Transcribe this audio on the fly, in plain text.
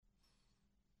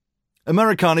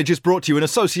Americarnage is brought to you in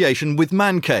association with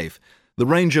Mancave, the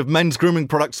range of men's grooming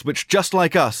products which, just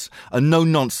like us, are no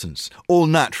nonsense, all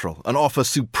natural, and offer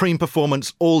supreme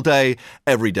performance all day,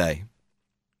 every day.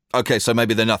 Okay, so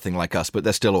maybe they're nothing like us, but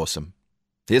they're still awesome.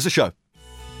 Here's the show.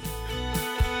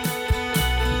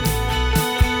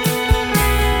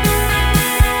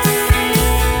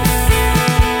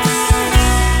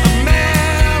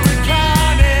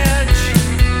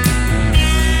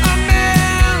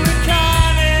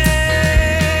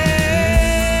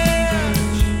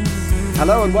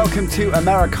 Hello and welcome to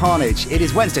Americarnage. It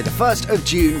is Wednesday, the 1st of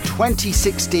June,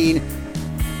 2016,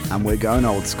 and we're going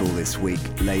old school this week,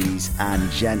 ladies and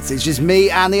gents. It's just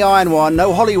me and the Iron One,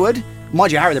 no Hollywood.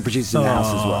 Mind you, Harry, the producer's in the house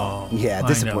as well. Yeah,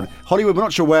 disappointing. Hollywood, we're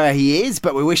not sure where he is,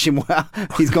 but we wish him well.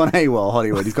 He's gone AWOL,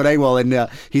 Hollywood. He's gone AWOL in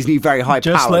his new very high-powered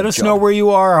Just let us know where you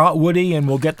are, Woody, and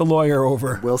we'll get the lawyer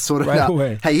over. We'll sort it right out.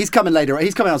 Away. Hey, he's coming later.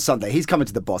 He's coming on Sunday. He's coming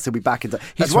to the boss. He'll be back in.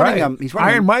 He's running. He's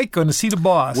running. Iron Mike going to see the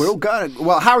boss. We're all going.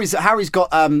 Well, Harry's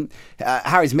got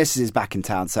Harry's missus is back in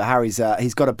town, so Harry's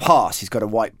he's got a pass. He's got a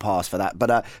white pass for that.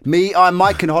 But I'm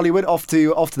Mike and Hollywood off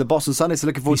to the boss on Sunday. So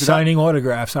looking forward to signing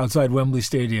autographs outside Wembley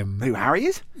Stadium. Who, Harry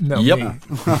is? No. Yep. Me.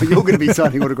 You're going to be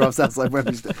signing autographs outside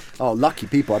Wembley Stadium. Oh, lucky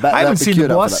people! I haven't seen the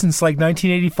boss since like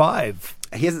 1985.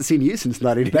 He hasn't seen you since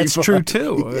 1985. That's true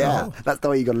too. Yeah, that's the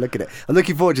way you got to look at it. I'm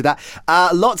looking forward to that.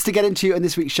 Lots to get into in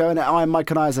this week's show, and I'm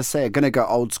Mike and I, as I say, are going to go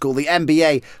old school. The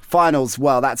NBA finals,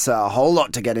 well, that's a whole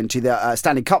lot to get into. The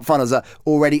Stanley Cup finals are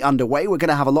already underway. We're going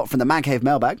to have a lot from the Mancave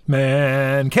Mailbag.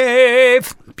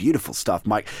 Mancave! Beautiful stuff,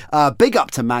 Mike. Big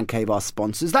up to Mancave, our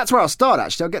sponsors. That's where I'll start,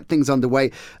 actually. I'll get things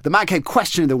underway. The Mancave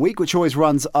Question of the Week, which always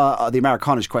runs the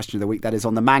Americarnage Question of the Week, that is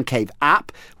on the Mancave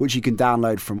app, which you can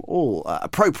download from all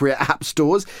appropriate app stores.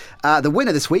 The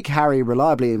winner this week, Harry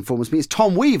reliably informs me, is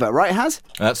Tom Weaver, right, Haz?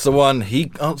 That's the one.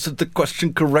 He answered the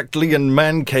question correctly, and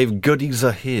Mancave goodies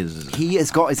are his. He has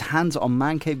got his hands on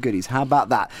Mancave goodies. How about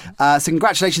that? So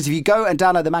congratulations. If you go and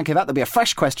download the Mancave app, there'll be a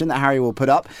fresh question that Harry will put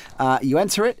up. You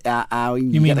enter it.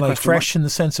 You mean like fresh in the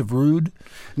sense of rude?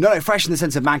 No, fresh in the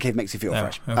sense of Mancave makes you feel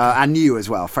fresh. Okay. And new as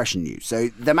well, fresh and new. So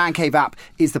the Mancave app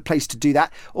is the place to do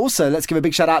that. Also, let's give a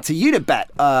big shout out to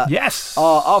Unibet. Yes.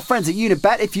 Our friends at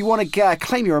Unibet. If you want to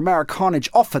claim your Americarnage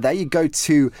offer there, you go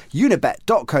to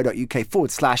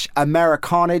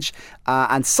unibet.co.uk/Americarnage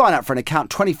and sign up for an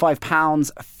account.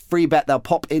 £25 free bet they'll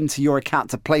pop into your account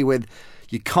to play with.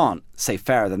 You can't say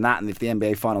fairer than that. And if the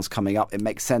NBA Finals coming up, it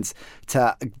makes sense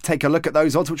to take a look at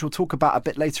those odds, which we'll talk about a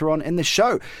bit later on in the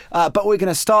show. But we're going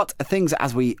to start things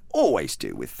as we always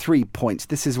do with 3 points.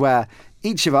 This is where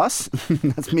each of us,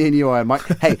 that's me and you, Iron Mike.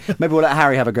 Hey, maybe we'll let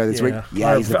Harry have a go this week.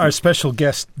 Yeah, our special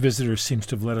guest visitor seems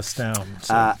to have let us down.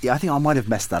 So. I think I might have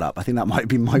messed that up. I think that might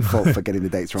be my fault for getting the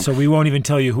dates wrong. So we won't even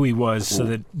tell you who he was so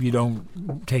that you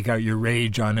don't take out your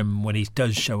rage on him when he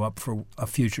does show up for a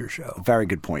future show. Very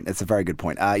good point. It's a very good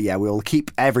point. We'll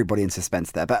keep everybody in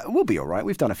suspense there, but we'll be all right.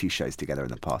 We've done a few shows together in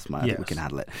the past, man. I think we can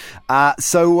handle it.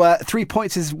 So 3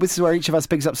 points this is where each of us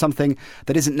picks up something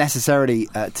that isn't necessarily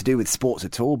to do with sports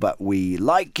at all, but we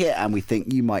like it and we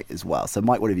think you might as well. So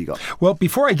Mike, what have you got? Well,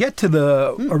 before I get to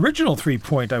the original 3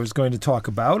 point I was going to talk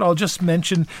about, I'll just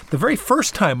mention the very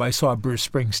first time I saw Bruce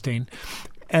Springsteen,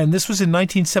 and this was in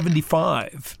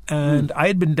 1975, and I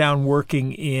had been down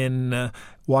working in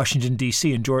Washington,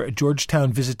 D.C. in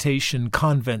Georgetown Visitation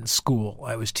Convent School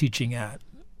I was teaching at.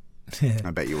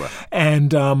 I bet you were.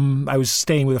 And I was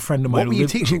staying with a friend of mine. What were you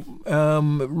teaching?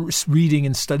 Reading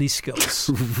and study skills.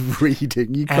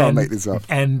 Reading? You can't make this up.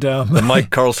 And the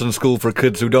Mike Carlson School for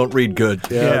kids who don't read good.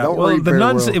 Don't well, read the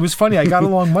nuns. well. It was funny. I got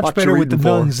along much better with the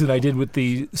reading for? nuns than I did with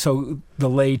the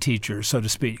lay teachers, so to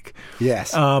speak.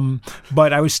 Yes.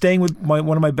 But I was staying with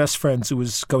one of my best friends who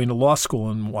was going to law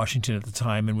school in Washington at the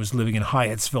time and was living in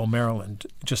Hyattsville, Maryland,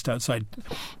 just outside.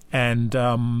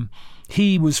 And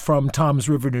he was from Toms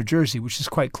River, New Jersey, which is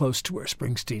quite close to where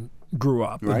Springsteen grew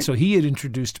up. Right. And so he had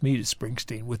introduced me to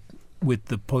Springsteen with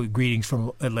the Greetings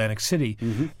from Atlantic City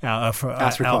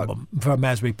album, from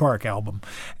Asbury Park album.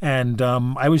 And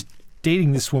I was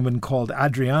dating this woman called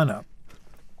Adriana.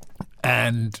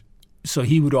 And so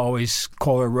he would always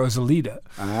call her Rosalita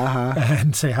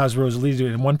and say, "How's Rosalita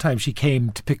doing?" And one time she came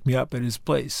to pick me up at his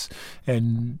place.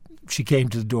 And she came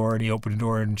to the door and he opened the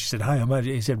door and she said, "Hi, I'm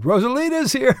He said,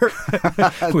 "Rosalita's here,"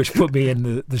 which put me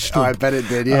in the stoop. Oh, I bet it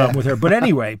did, yeah. With her. But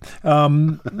anyway,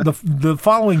 the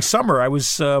following summer I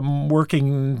was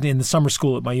working in the summer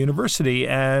school at my university,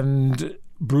 and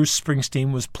Bruce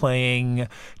Springsteen was playing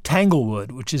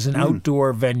Tanglewood, which is an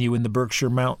outdoor venue in the Berkshire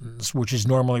Mountains, which is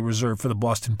normally reserved for the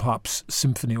Boston Pops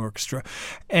Symphony Orchestra.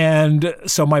 And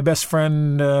so my best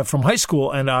friend from high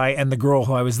school and I and the girl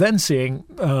who I was then seeing,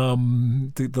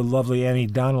 the lovely Annie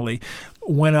Donnelly,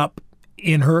 went up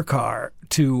in her car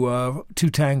to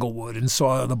Tanglewood and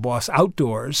saw the Boss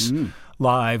outdoors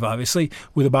live, obviously,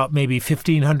 with about maybe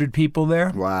 1,500 people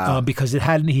there. Wow! Because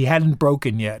he hadn't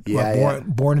broken yet.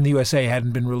 Born in the USA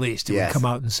hadn't been released. It would come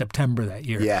out in September that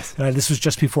year. Yes. And this was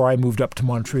just before I moved up to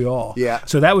Montreal. Yeah.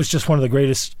 So that was just one of the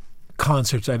greatest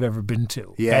concerts I've ever been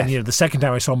to. Yeah. And the second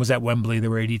time I saw him was at Wembley. There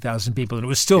were 80,000 people, and it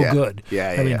was still good.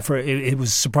 I mean, it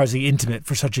was surprisingly intimate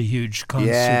for such a huge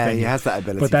concert. Yeah, venue. he has that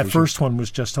ability. But that first one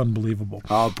was just unbelievable.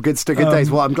 Oh, good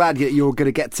days. Well, I'm glad you're going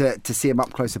to get to see him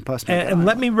up close and personal. And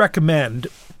let me recommend,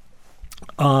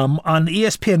 on the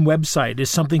ESPN website is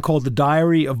something called The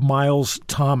Diary of Miles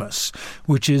Thomas,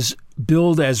 which is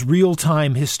billed as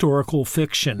real-time historical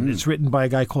fiction. It's written by a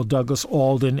guy called Douglas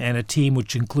Alden and a team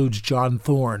which includes John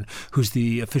Thorne, who's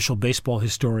the official baseball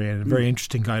historian, a very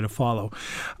interesting guy to follow.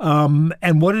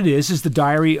 And what it is the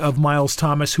diary of Miles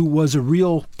Thomas, who was a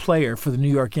real player for the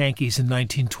New York Yankees in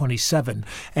 1927.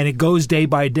 And it goes day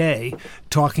by day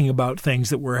talking about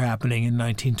things that were happening in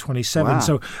 1927. Wow.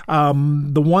 So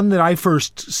the one that I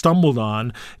first stumbled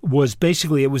on was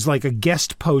basically, it was like a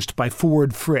guest post by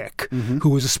Ford Frick, who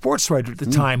was a sports writer at the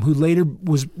time, who later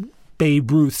was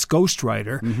Babe Ruth's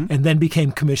ghostwriter and then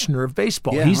became commissioner of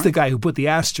baseball. He's the guy who put the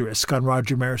asterisk on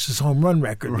Roger Maris's home run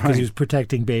record because he was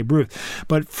protecting Babe Ruth.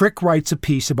 But Frick writes a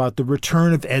piece about the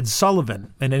return of Ed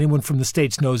Sullivan. And anyone from the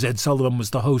States knows Ed Sullivan was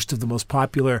the host of the most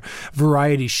popular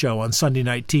variety show on Sunday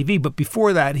night TV. But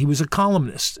before that, he was a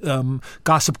columnist,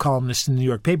 gossip columnist in the New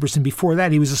York papers. And before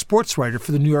that, he was a sports writer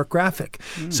for the New York Graphic.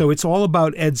 So it's all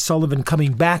about Ed Sullivan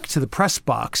coming back to the press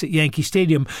box at Yankee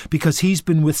Stadium because he's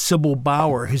been with Sybil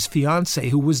Bauer, his fiancée,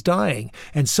 who was dying.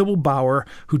 And Sybil Bauer,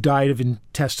 who died of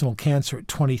intestinal cancer at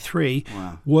 23,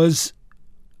 was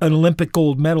an Olympic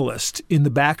gold medalist in the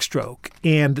backstroke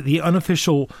and the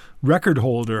unofficial record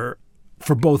holder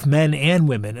for both men and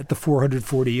women at the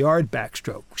 440-yard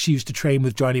backstroke. She used to train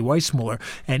with Johnny Weissmuller,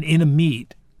 and in a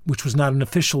meet, which was not an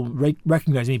official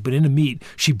recognized meet, but in a meet,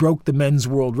 she broke the men's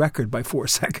world record by 4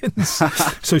 seconds.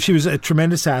 So she was a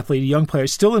tremendous athlete, a young player,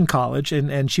 still in college,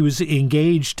 and she was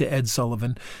engaged to Ed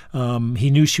Sullivan. He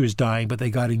knew she was dying, but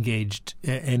they got engaged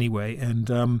anyway.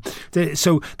 And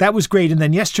so that was great. And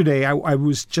then yesterday, I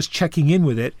was just checking in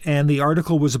with it, and the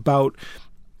article was about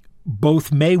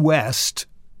both Mae West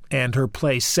and her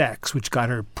play Sex, which got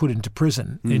her put into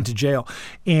prison, into jail,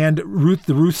 and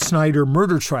the Ruth Snyder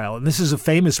murder trial. And this is a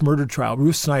famous murder trial.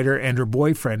 Ruth Snyder and her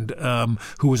boyfriend,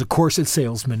 who was a corset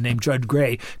salesman named Judd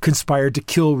Gray, conspired to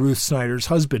kill Ruth Snyder's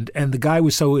husband. And the guy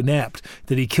was so inept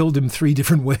that he killed him 3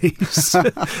 different ways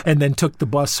and then took the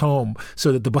bus home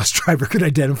so that the bus driver could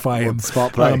identify him.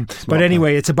 Smart play. But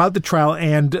anyway, it's about the trial,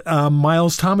 and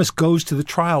Miles Thomas goes to the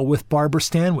trial with Barbara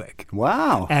Stanwyck.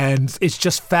 Wow. And it's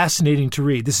just fascinating to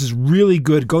read. This is really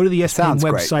good. Go to the ESPN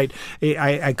website.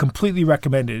 I completely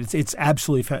recommend it. It's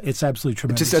absolutely tremendous.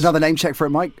 Just another name check for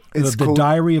it, Mike. It's the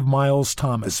Diary of Miles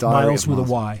Thomas. Miles with a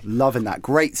Y. Loving that.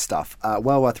 Great stuff.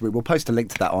 Well worth the read. We'll post a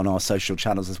link to that on our social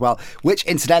channels as well, which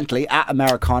incidentally, at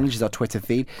Americarnage is our Twitter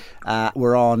feed.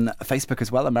 We're on Facebook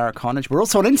as well, Americarnage. We're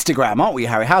also on Instagram, aren't we,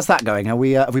 Harry? How's that going? Have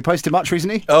we posted much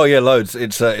recently? Oh yeah, loads.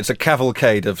 It's a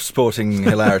cavalcade of sporting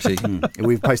hilarity.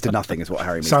 We've posted nothing, is what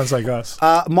Harry means. Sounds like us.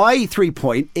 My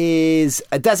 3-point is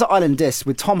a Desert Island Disc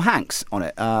with Tom Hanks on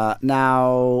it. Have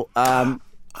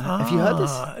you heard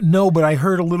this? No, but I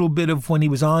heard a little bit of when he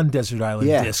was on Desert Island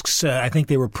Discs. I think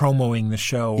they were promoting the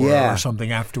show or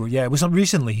something afterward. Yeah, it was on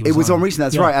recently. It was on recently,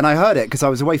 that's right. And I heard it because I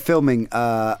was away filming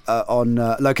on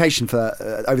location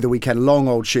for over the weekend, long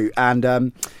old shoot.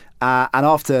 And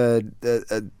after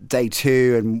day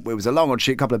 2, and it was a long old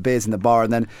shoot, a couple of beers in the bar,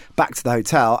 and then back to the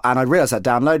hotel. And I realised I'd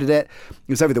downloaded it. It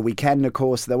was over the weekend, of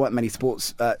course. There weren't many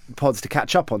sports pods to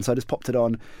catch up on, so I just popped it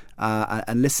on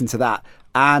and listened to that.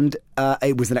 And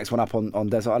it was the next one up on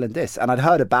Desert Island Discs. And I'd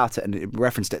heard about it and it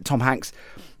referenced it. Tom Hanks,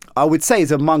 I would say,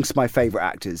 is amongst my favourite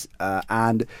actors.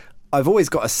 And I've always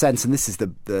got a sense, and this is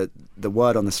the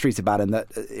word on the street about him, that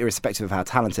irrespective of how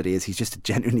talented he is, he's just a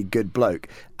genuinely good bloke.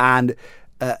 And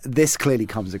this clearly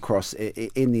comes across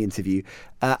in the interview.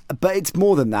 But it's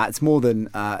more than that. It's more than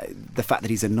the fact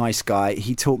that he's a nice guy.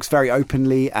 He talks very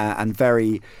openly and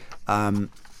very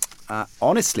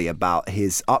honestly about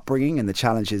his upbringing and the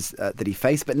challenges that he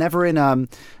faced, but never in a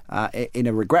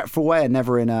regretful way, and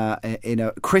never in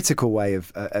a critical way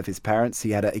of his parents.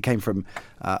 He came from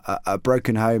a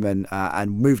broken home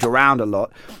and moved around a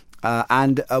lot.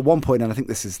 And at one point, and I think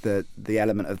this is the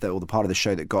element of the part of the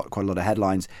show that got quite a lot of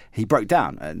headlines, he broke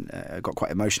down and got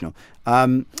quite emotional.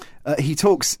 He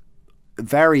talks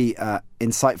very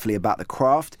insightfully about the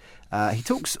craft. He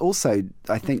talks also,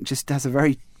 I think, just has a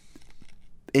very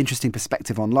interesting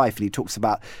perspective on life, and he talks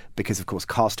about, because of course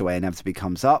Castaway inevitably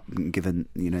comes up given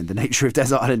the nature of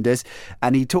Desert Islanders,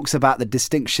 and he talks about the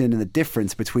distinction and the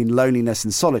difference between loneliness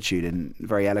and solitude, and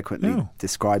very eloquently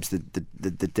describes the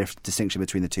distinction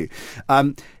between the two.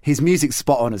 His music's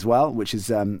spot on as well, which is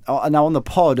now on the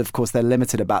pod, of course, they're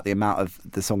limited about the amount of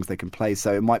the songs they can play,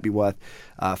 so it might be worth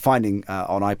finding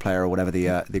on iPlayer or whatever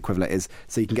the equivalent is,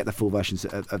 so you can get the full versions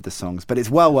of the songs. But it's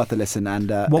well worth a listen. And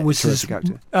what was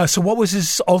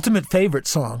his ultimate favorite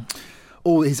song?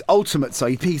 Oh, his ultimate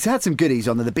song. He's had some goodies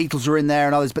on there. The Beatles are in there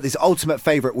and others, but his ultimate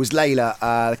favourite was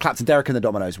Layla. Clapton, Derek and the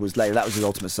Dominoes was Layla. That was his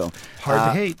ultimate song.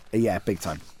 Hard to hate. Yeah, big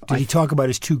time. Did he talk about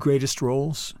his two greatest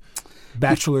roles?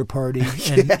 Bachelor Party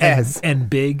and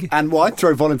Big. And I'd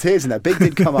throw Volunteers in there. Big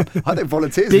did come up. I think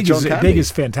Volunteers Big is John Candy. Big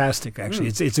is fantastic, actually.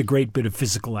 It's a great bit of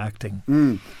physical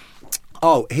acting.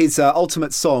 Oh, his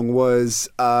ultimate song was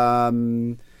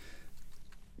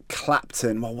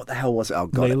Clapton. Well, what the hell was it? Oh,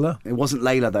 God. Layla? It wasn't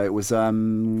Layla, though. It was...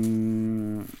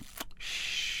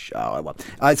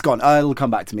 it's gone. It'll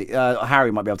come back to me.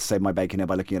 Harry might be able to save my bacon here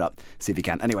by looking it up. See if he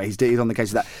can. Anyway, he's on the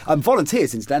case of that.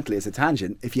 Volunteers, incidentally, as a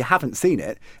tangent, if you haven't seen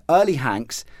it, early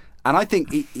Hanks, and I think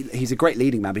he's a great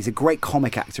leading man, but he's a great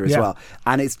comic actor as well.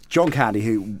 And it's John Candy,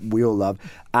 who we all love.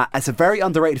 It's a very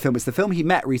underrated film. It's the film he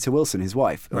met Rita Wilson, his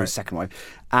wife, or his second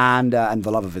wife, and the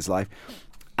love of his life.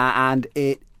 And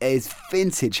it is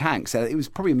vintage Hanks. It was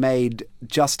probably made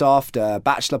just after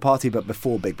Bachelor Party, but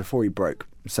before Big, before he broke.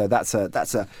 So that's a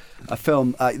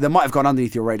film that might have gone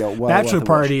underneath your radar. Bachelor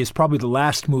Party is probably the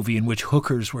last movie in which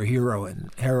hookers were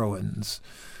heroines.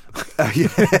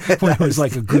 When it was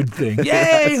like a good thing.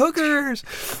 Yay, hookers!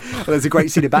 Well, there's a great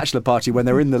scene at Bachelor Party when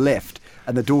they're in the lift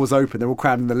and the doors open, they're all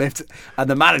crammed in the lift, and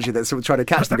the manager that's sort of trying to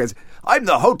catch them goes, "I'm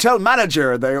the hotel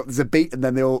manager," and there's a beat, and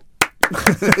then they all...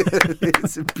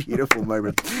 It's a beautiful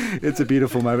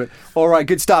moment. All right,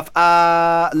 good stuff.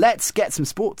 Let's get some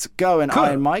sports going, cool.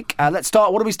 Iron Mike. Let's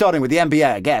start. What are we starting with? The NBA,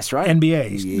 I guess, right?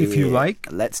 NBA, if you like.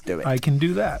 Let's do it. I can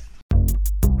do that.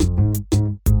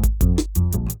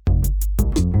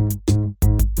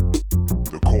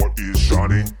 The court is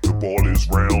shiny, the ball is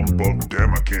round, but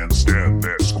damn, I can't stand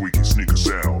that squeaky sneaker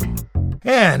sound.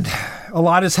 And a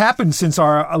lot has happened since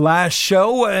our last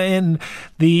show, and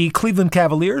the Cleveland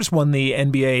Cavaliers won the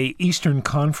NBA Eastern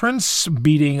Conference,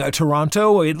 beating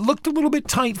Toronto. It looked a little bit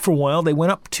tight for a while. They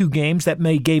went up 2 games. That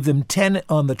gave them 10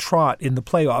 on the trot in the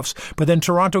playoffs. But then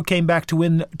Toronto came back to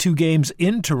win 2 games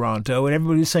in Toronto, and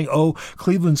everybody was saying, oh,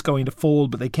 Cleveland's going to fold.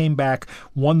 But they came back,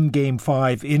 won Game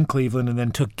 5 in Cleveland, and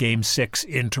then took Game 6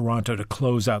 in Toronto to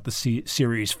close out the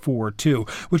series 4-2,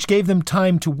 which gave them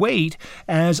time to wait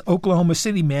as Oklahoma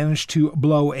City managed to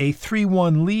blow a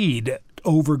 3-1 lead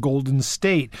over Golden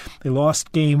State. They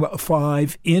lost Game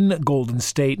 5 in Golden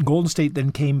State. Golden State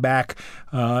then came back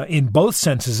in both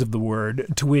senses of the word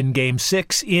to win Game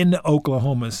 6 in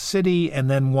Oklahoma City, and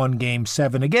then won Game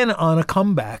 7 again on a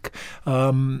comeback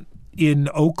in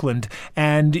Oakland.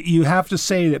 And you have to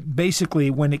say that basically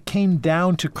when it came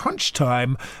down to crunch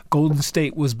time, Golden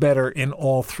State was better in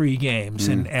all 3 games.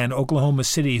 And Oklahoma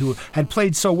City, who had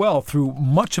played so well through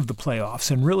much of the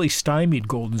playoffs and really stymied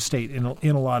Golden State in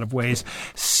a lot of ways,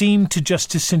 seemed to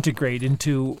just disintegrate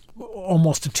into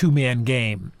almost a 2-man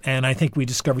game. And I think we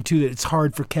discovered, too, that it's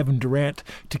hard for Kevin Durant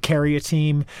to carry a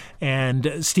team.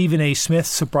 And Stephen A. Smith,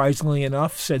 surprisingly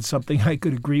enough, said something I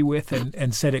could agree with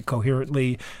and said it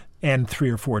coherently and 3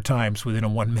 or 4 times within a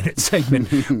 1-minute segment.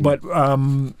 But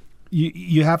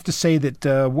you have to say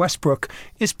that Westbrook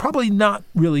is probably not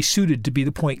really suited to be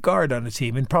the point guard on a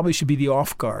team, and probably should be the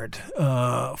off guard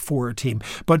for a team.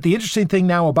 But the interesting thing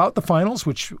now about the finals,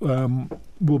 which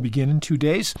will begin in 2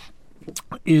 days,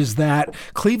 is that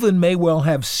Cleveland may well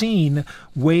have seen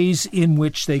ways in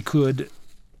which they could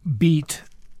beat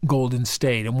Golden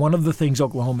State. And one of the things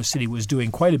Oklahoma City was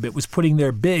doing quite a bit was putting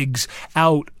their bigs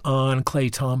out on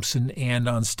Klay Thompson and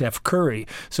on Steph Curry.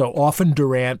 So often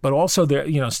Durant, but also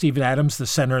Steven Adams, the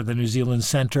center, the New Zealand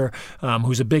center,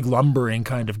 who's a big lumbering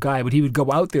kind of guy, but he would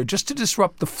go out there just to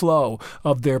disrupt the flow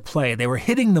of their play. They were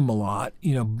hitting them a lot,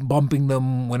 bumping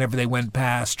them whenever they went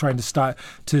past, trying to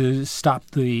stop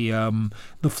the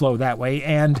flow that way.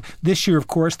 And this year, of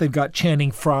course, they've got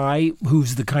Channing Frye,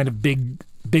 who's the kind of big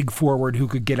big forward who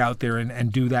could get out there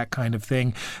and do that kind of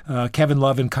thing. Kevin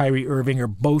Love and Kyrie Irving are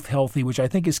both healthy, which I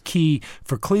think is key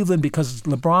for Cleveland because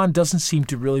LeBron doesn't seem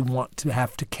to really want to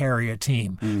have to carry a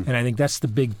team. And I think that's the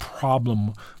big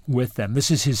problem with them.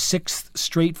 This is his 6th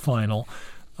straight final.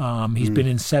 He's been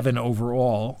in 7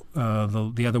 overall,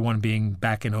 the other one being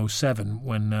back in 2007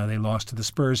 when they lost to the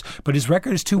Spurs. But his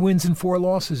record is 2 wins and 4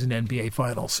 losses in NBA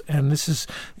Finals. And this is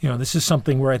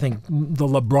something where I think the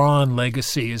LeBron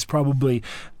legacy is probably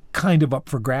kind of up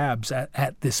for grabs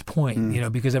at this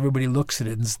point, because everybody looks at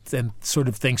it and sort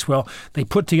of thinks, well, they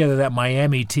put together that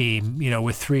Miami team,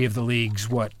 with 3 of the league's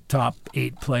top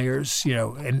 8 players,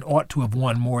 and ought to have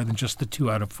won more than just the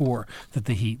 2 out of 4 that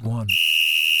the Heat won.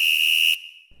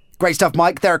 Great stuff,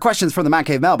 Mike. There are questions from the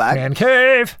Mancave Mailbag.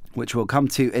 Mancave! Which we'll come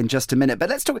to in just a minute. But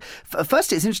let's talk.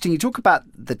 First, it's interesting. You talk about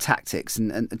the tactics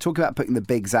and talk about putting the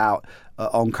bigs out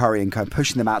on Curry and kind of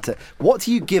pushing them out to. What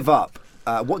do you give up?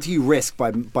 What do you risk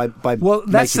by Well,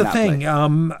 that's making the that thing.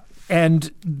 play?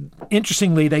 And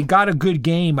interestingly, they got a good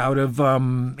game out of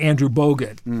Andrew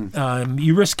Bogut.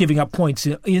 You risk giving up points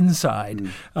inside.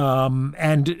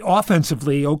 And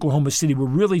offensively, Oklahoma City were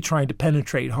really trying to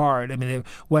penetrate hard. I mean,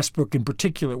 Westbrook in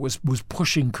particular was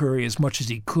pushing Curry as much as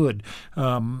he could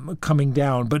coming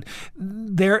down. But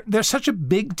they're such a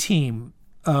big team.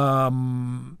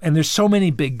 And there's so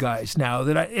many big guys now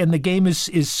and the game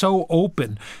is so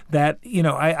open that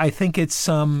I think it's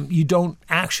you don't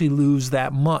actually lose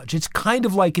that much. It's kind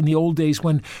of like in the old days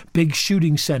when big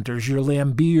shooting centers, your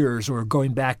Lambeers, or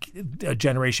going back a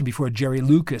generation before Jerry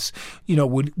Lucas,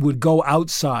 would go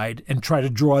outside and try to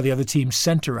draw the other team's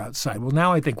center outside. Well,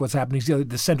 now I think what's happening is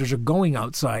the centers are going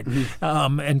outside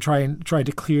and trying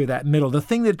to clear that middle. The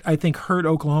thing that I think hurt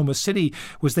Oklahoma City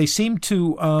was they seemed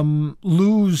to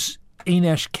lose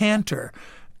Enesh Kanter,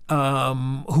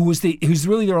 who's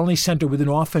really their only center with an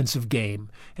offensive game,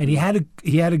 and he had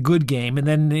a good game, and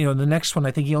then the next one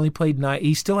I think he only played 9.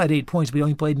 He still had 8 points, but he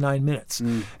only played 9 minutes,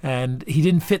 and he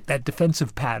didn't fit that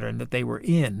defensive pattern that they were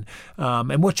in.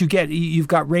 And what you get, you've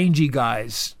got rangy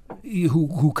guys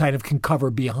who kind of can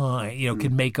cover behind,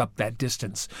 can make up that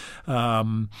distance.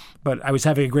 But I was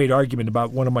having a great argument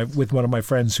about with one of my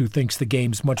friends who thinks the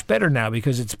game's much better now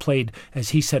because it's played, as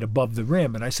he said, above the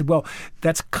rim. And I said, well,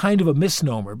 that's kind of a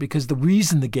misnomer because the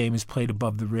reason the game is played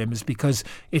above the rim is because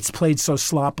it's played so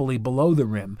sloppily below the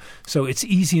rim. So it's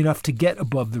easy enough to get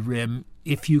above the rim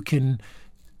if you can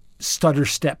stutter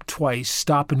step twice,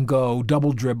 stop and go,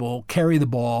 double dribble, carry the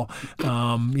ball,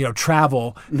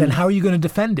 travel, then how are you going to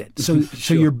defend it?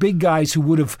 So your big guys who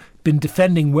would have been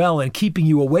defending well and keeping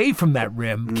you away from that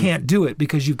rim can't do it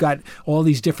because you've got all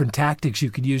these different tactics you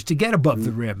could use to get above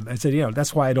the rim. I said,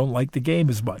 that's why I don't like the game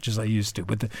as much as I used to.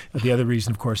 But the other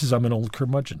reason, of course, is I'm an old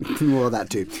curmudgeon. Well,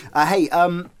 that too.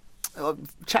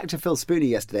 Chatted to Phil Spooner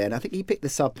yesterday, and I think he picked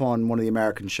this up on one of the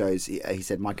American shows. He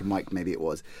said Mike and Mike, maybe it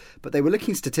was, but they were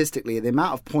looking statistically at the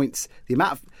amount of points,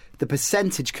 the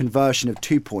percentage conversion of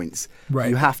 2 points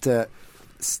you have to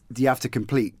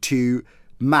complete to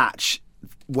match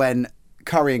when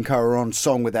Curry and Co are on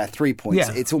song with their 3 points.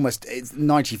 Yeah. It's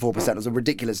 94%. It was a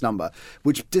ridiculous number.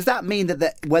 Which does that mean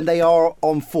that when they are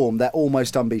on form, they're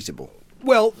almost unbeatable?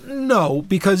 Well, no,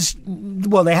 because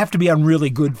they have to be on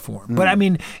really good form. But I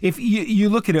mean, if you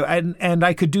look at it, and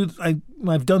I could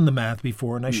I've done the math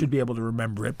before, and I should be able to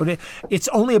remember it. But it's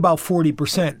only about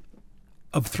 40%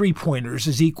 of 3-pointers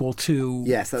is equal to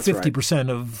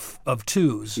 50% of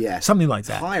twos. Yeah, something like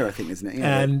that. Higher, I think, isn't it?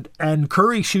 Yeah. And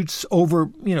Curry shoots over.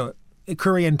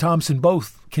 Curry and Thompson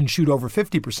both can shoot over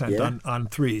 50% on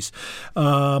threes,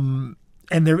 and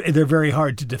they're very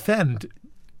hard to defend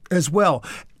as well.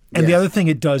 And the other thing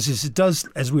it does,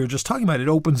 as we were just talking about, it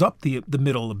opens up the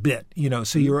middle a bit,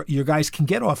 so your guys can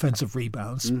get offensive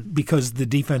rebounds because the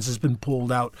defense has been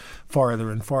pulled out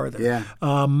farther and farther. Yeah.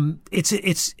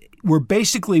 We're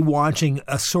basically watching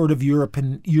a sort of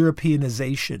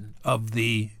Europeanization of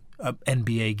the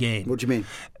NBA game. What do you mean?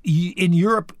 In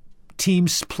Europe,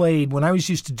 teams played, when I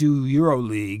used to do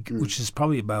EuroLeague, which is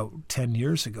probably about 10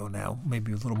 years ago now,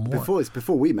 maybe a little more. It's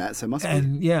before we met, so it must be.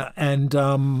 And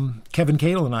Kevin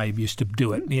Cadle and I used to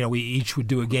do it. We each would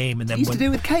do a game. And then you used to do it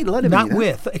with Cadle? I didn't mean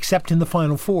that. Except in the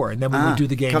Final Four. And then we would do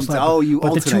the games. But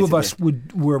the two of us we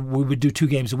would do 2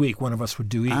 games a week. One of us would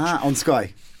do each. On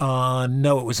Sky?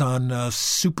 No, it was on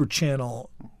Super Channel.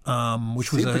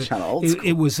 Which was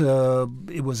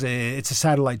it's a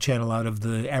satellite channel out of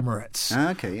the Emirates.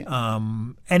 Okay.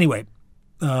 Anyway,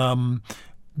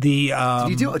 did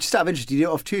you do it just out of interest? Did you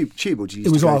do it off tube or did you?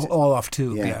 It was all off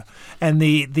tube. Yeah. And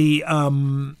the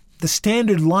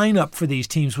standard lineup for these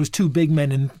teams was 2 big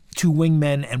men 2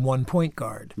 wingmen and 1 point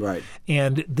guard. Right.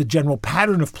 And the general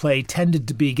pattern of play tended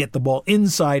to be get the ball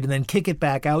inside and then kick it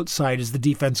back outside as the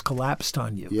defense collapsed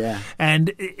on you. Yeah.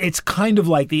 And it's kind of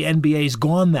like the NBA's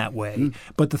gone that way,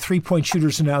 but the 3-point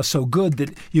shooters are now so good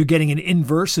that you're getting an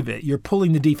inverse of it. You're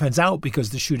pulling the defense out because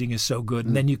the shooting is so good,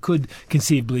 and then you could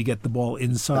conceivably get the ball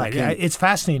inside. Okay. It's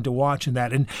fascinating to watch in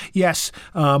that. And yes,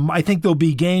 I think there'll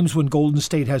be games when Golden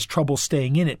State has trouble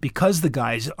staying in it because the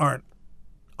guys aren't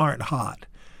hot.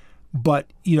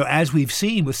 But, as we've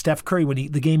seen with Steph Curry,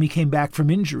 the game he came back from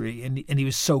injury and he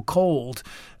was so cold,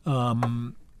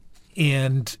 and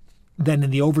then in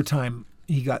the overtime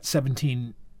he got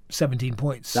 17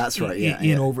 points. That's right,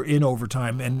 in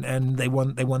overtime, and they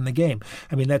won the game.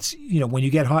 I mean, that's when you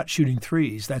get hot shooting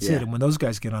threes, that's it. And when those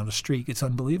guys get on a streak, it's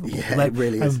unbelievable. Yeah, it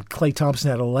really is. Klay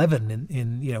Thompson had 11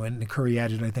 and Curry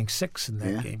added I think 6 in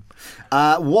that game.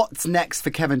 What's next for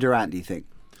Kevin Durant, do you think?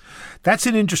 That's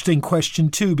an interesting question,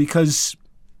 too, because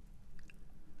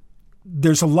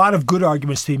there's a lot of good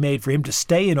arguments to be made for him to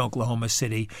stay in Oklahoma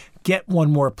City, get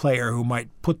one more player who might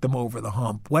put them over the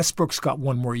hump. Westbrook's got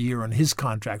 1 more year on his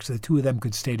contract, so the two of them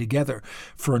could stay together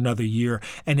for another year.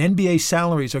 And NBA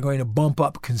salaries are going to bump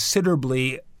up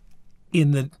considerably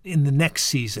in the next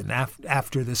season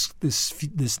after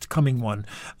this coming one,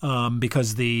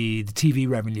 because the TV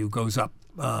revenue goes up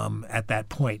at that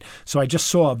point. So I just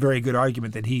saw a very good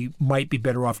argument that he might be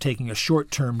better off taking a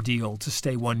short-term deal to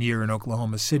stay 1 year in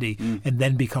Oklahoma City and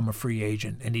then become a free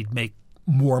agent, and he'd make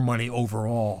more money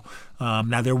overall.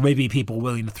 Now, there may be people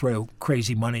willing to throw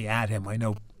crazy money at him. I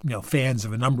know fans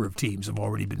of a number of teams have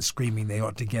already been screaming they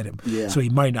ought to get him. Yeah. So he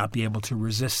might not be able to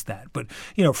resist that. But,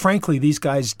 frankly, these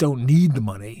guys don't need the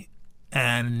money.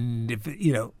 And if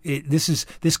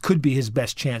this could be his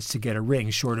best chance to get a ring,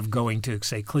 short of going to,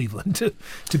 say, Cleveland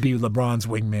to be LeBron's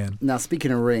wingman. Now, speaking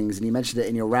of rings, and you mentioned it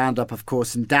in your roundup, of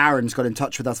course, and Darren's got in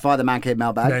touch with us via the Mancave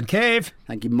Mailbag. Mancave.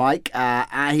 Thank you, Mike.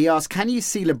 He asked, can you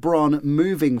see LeBron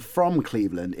moving from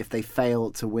Cleveland if they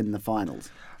fail to win the finals?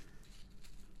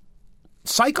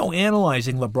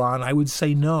 Psychoanalyzing LeBron, I would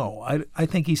say no. I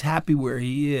think he's happy where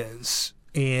he is.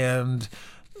 And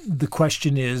the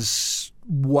question is,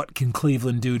 what can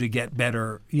Cleveland do to get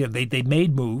better? They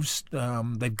made moves.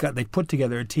 They've put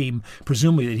together a team,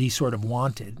 presumably that he sort of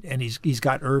wanted, and he's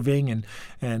got Irving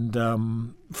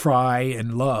and Fry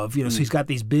and Love. So he's got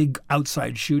these big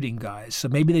outside shooting guys. So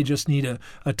maybe they just need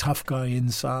a tough guy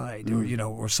inside,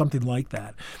 or something like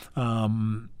that.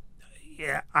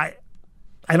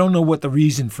 I don't know what the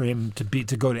reason for him to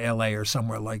go to L.A. or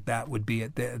somewhere like that would be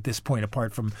at this point,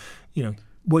 apart from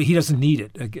well, he doesn't need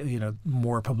it,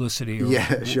 more publicity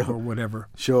or whatever.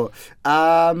 Sure.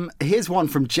 Here's one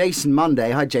from Jason Monday.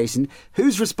 Hi, Jason.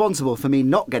 Who's responsible for me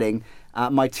not getting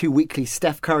my 2 weekly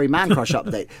Steph Curry Man Crush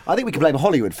update? I think we can blame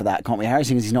Hollywood for that, can't we, Harry?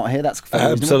 Seeing as he's not here, that's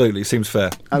fair. Absolutely, seems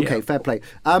fair. Okay, fair play.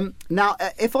 Now,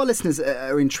 if our listeners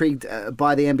are intrigued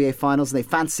by the NBA Finals and they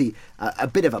fancy a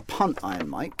bit of a punt, Iron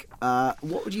Mike,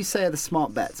 what would you say are the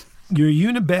smart bets? Your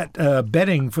Unibet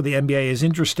betting for the NBA is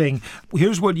interesting.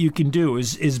 Here's what you can do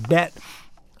is bet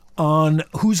on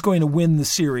who's going to win the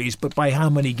series, but by how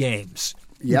many games,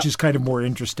 which is kind of more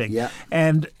interesting. Yep.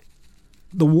 And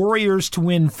the Warriors to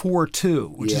win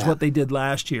 4-2, which is what they did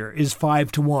last year, is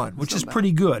 5-1, which is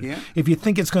pretty good. Yeah. If you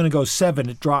think it's going to go 7,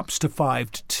 it drops to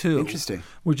 5-2. Interesting.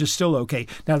 Which is still okay.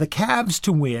 Now, the Cavs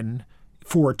to win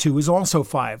 4-2 is also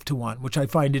 5-1, which I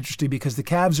find interesting because the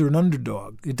Cavs are an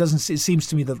underdog. It seems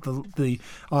to me that the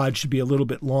odds should be a little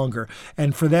bit longer,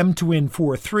 and for them to win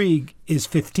 4-3 is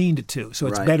 15-2. So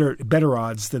it's better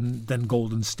odds than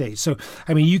Golden State. So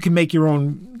I mean, you can make your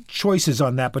own choices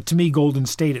on that, but to me, Golden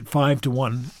State at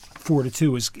 5-1.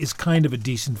 4-2 is kind of a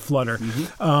decent flutter.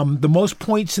 Mm-hmm. The most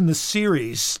points in the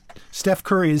series, Steph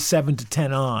Curry is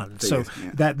 7-10 on, so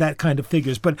that kind of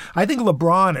figures. But I think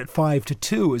LeBron at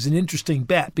 5-2 is an interesting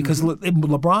bet because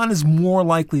LeBron is more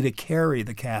likely to carry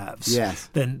the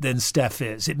Cavs than Steph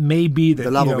is. It may be that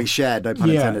the love will be shared. No pun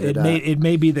intended. It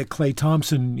may be that Klay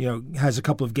Thompson, has a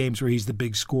couple of games where he's the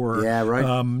big scorer. Yeah, right.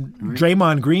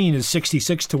 Draymond Green is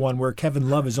 66-1, where Kevin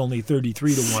Love is only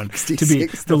 33-1 to be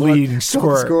the leading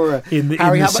scorer.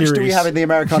 Harry, how much do we have in the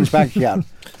Americarnage bank account?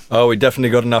 Oh, we definitely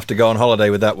got enough to go on holiday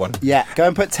with that one. Yeah, go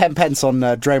and put 10 pence on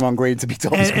Draymond Green to be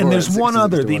top scorer. And there's one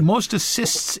other, the most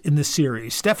assists in the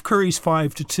series. Steph Curry's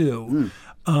 5-2.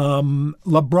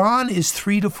 LeBron is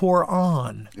 3-4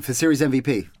 on. For series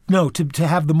MVP? No, to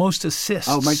have the most assists,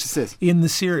 most assists in the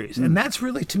series. And that's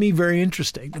really, to me, very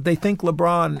interesting. That they think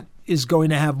LeBron is going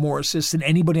to have more assists than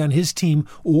anybody on his team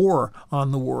or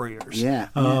on the Warriors. Yeah.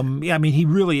 I mean, he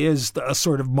really is a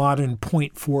sort of modern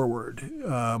point forward,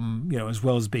 as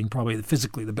well as being probably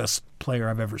physically the best player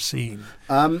I've ever seen.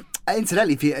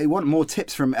 Incidentally, if you want more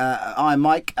tips from Iron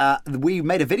Mike, we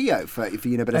made a video for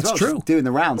Unibet as well. That's true. It's doing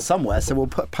the rounds somewhere, so we'll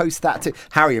post that too.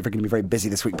 Harry, you're going to be very busy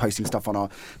this week posting stuff on our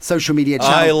social media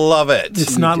channel. I love it.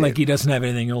 It's not like he doesn't have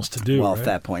anything else to do. Well, right?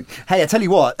 fair point. Hey, I tell you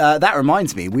what, that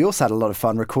reminds me, we also had a lot of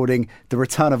fun recording the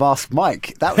return of Ask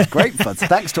Mike. That was great fun. So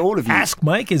thanks to all of you. Ask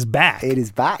Mike is back. It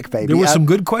is back, baby. There were some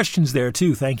good questions there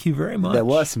too. Thank you very much. There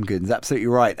were some good ones, absolutely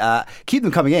right. Keep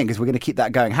them coming in because we're going to keep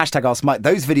that going. Hashtag Ask Mike.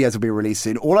 Those videos will be released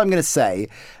soon. All I'm going to say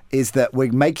is that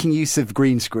we're making use of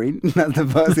green screen. That's the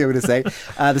first thing I'm going to say.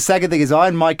 The second thing is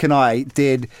Iron Mike and I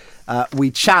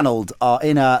we channeled our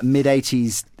inner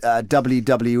mid-80s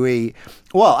WWE.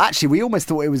 Well, actually, we almost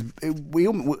thought it was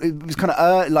kind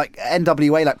of like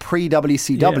NWA, like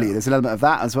pre-WCW. Yeah. There's an element of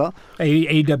that as well.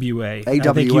 AWA. I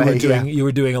think you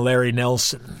were doing a Larry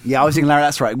Nelson. Yeah, I was doing Larry.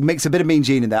 That's right. Mix a bit of Mean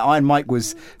Gene in there. Iron Mike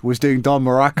was doing Don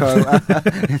Morocco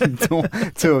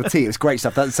to a T. It was great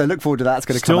stuff. So look forward to that. It's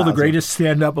going to come out. Still the greatest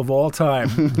stand-up of all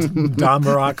time. Don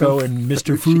Morocco and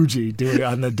Mr. Fuji doing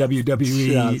on the WWF.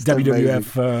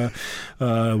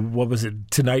 What was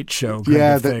it? Tonight Show.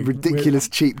 Yeah, the ridiculous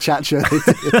cheap chat show.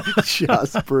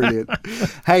 Just brilliant.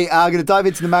 Hey, I'm going to dive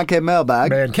into the Mancave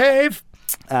Mailbag. Mancave.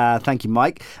 Thank you,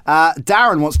 Mike.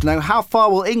 Darren wants to know, how far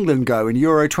will England go in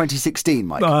Euro 2016,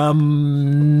 Mike?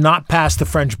 Not past the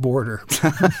French border.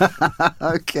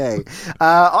 Okay.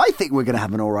 I think we're going to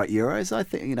have an all right Euros. I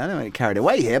think, I don't want to get carried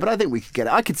away here, but I think we could get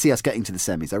it. I could see us getting to the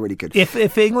semis. I really could.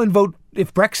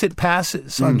 If Brexit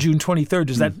passes on June 23rd,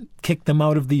 does that kick them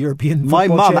out of the European Football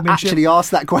Championship? My mum actually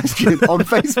asked that question on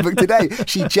Facebook today.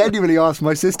 She genuinely asked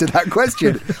my sister that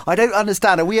question. I don't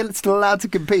understand. Are we still allowed to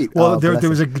compete? Well, there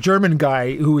was a German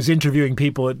guy who was interviewing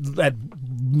people at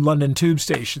London tube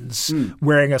stations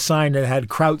wearing a sign that had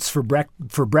Krauts for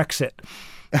Brexit.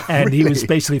 And Really? he was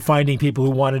basically finding people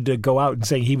who wanted to go out and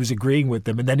saying he was agreeing with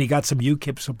them. And then he got some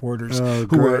UKIP supporters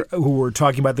who were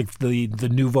talking about the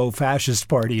Nouveau Fascist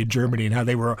Party in Germany and how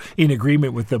they were in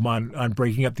agreement with them on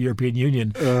breaking up the European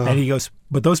Union. And he goes,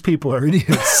 but those people are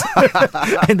idiots,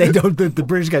 and the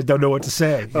British guys don't know what to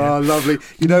say. Oh, lovely.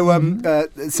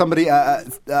 Somebody, a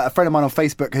friend of mine on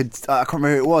Facebook I can't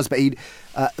remember who it was, but he'd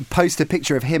posted a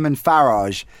picture of him and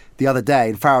Farage the other day,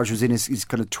 and Farage was in his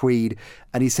kind of tweed,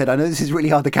 and he said, I know this is really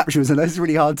hard to capture, I know this is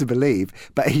really hard to believe,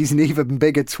 but he's an even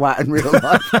bigger twat in real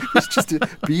life. It's just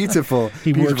beautiful.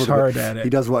 He works hard at it. He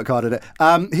does work hard at it.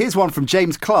 Here's one from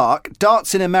James Clark.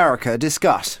 Darts in America,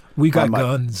 discuss. We got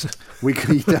guns. We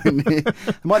don't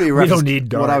need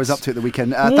darts. What I was up to at the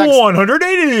weekend. Thanks.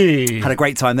 180. Had a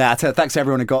great time there. Thanks to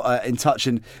everyone who got in touch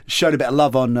and showed a bit of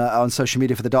love on social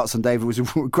media for the Darts on Dave. It was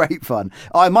great fun.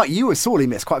 Mike, you were sorely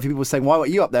missed. Quite a few people were saying, why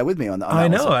weren't you up there with me on that? I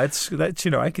know. I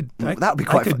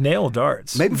could nail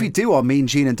darts. Maybe if we do our Mean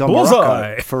Gene and Don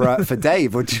Morocco for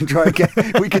Dave, we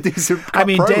could do some.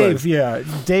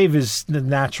 Dave is the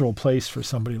natural place for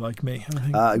somebody like me.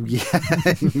 Yeah,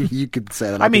 you could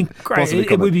say that.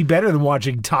 It would be better than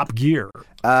watching Top Gear.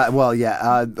 Well,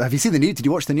 yeah. Have you seen the new? Did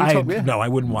you watch the new Top Gear? No, I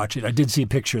wouldn't watch it. I did see a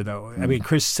picture, though. I mean,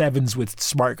 Chris Evans with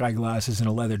smart guy glasses and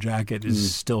a leather jacket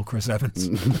is still Chris Evans.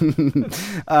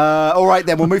 All right,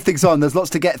 then. We'll move things on. There's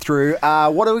lots to get through.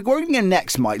 What are we going to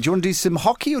next, Mike? Do you want to do some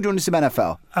hockey or do you want to do some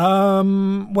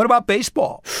NFL? What about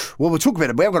baseball? Well, we'll talk about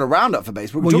it. We haven't got a roundup for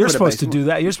baseball. Well, you're supposed to do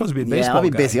that. You're supposed to be a baseball I'll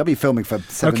be guy. busy. I'll be filming for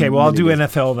 7 Okay, well, I'll do days.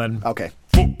 NFL then. Okay.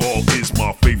 Football is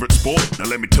my favorite sport. Now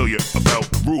let me tell you about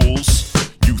the rules.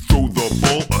 You throw the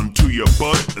ball onto your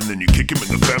butt, and then you kick him in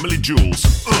the family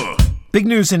jewels. Big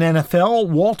news in NFL.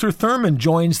 Walter Thurman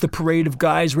joins the parade of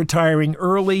guys retiring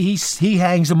early. He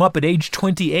hangs him up at age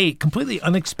 28, completely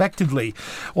unexpectedly,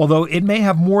 although it may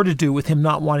have more to do with him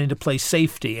not wanting to play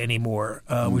safety anymore,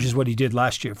 which is what he did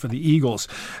last year for the Eagles.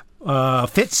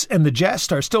 Fitz and the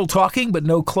Jets are still talking, but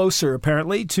no closer,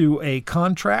 apparently, to a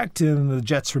contract, and the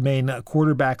Jets remain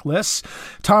quarterbackless.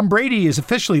 Tom Brady is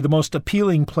officially the most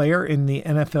appealing player in the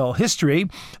NFL history.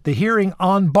 The hearing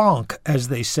en banc, as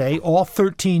they say, all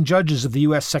 13 judges of the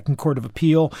U.S. Second Court of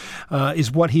Appeal,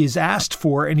 is what he has asked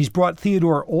for, and he's brought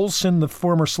Theodore Olson, the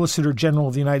former Solicitor General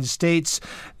of the United States,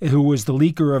 who was the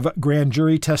leaker of grand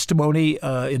jury testimony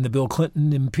in the Bill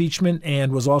Clinton impeachment,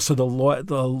 and was also the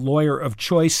lawyer of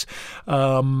choice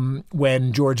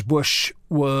when George Bush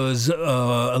was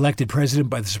elected president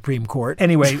by the Supreme Court.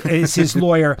 Anyway, it's his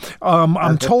lawyer.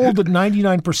 I'm told that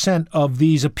 99% of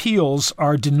these appeals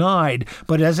are denied,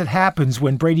 but as it happens,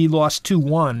 when Brady lost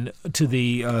 2-1 to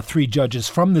the 3 judges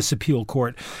from this appeal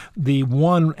court, the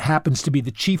one happens to be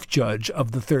the chief judge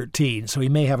of the 13, so he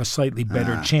may have a slightly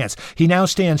better chance. He now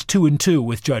stands 2-2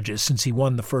 with judges since he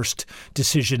won the first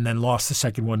decision, then lost the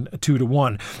second one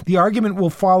 2-1. The argument will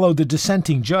follow the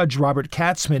dissenting judge, Robert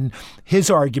Katzman, his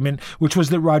argument, which was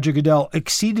that Roger Goodell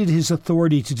exceeded his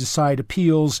authority to decide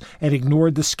appeals and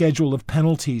ignored the schedule of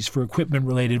penalties for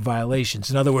equipment-related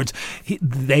violations. In other words,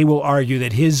 they will argue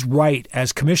that his right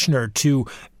as commissioner to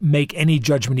make any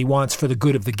judgment he wants for the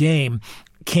good of the game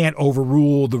can't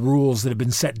overrule the rules that have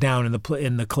been set down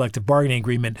in the collective bargaining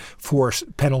agreement for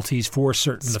penalties for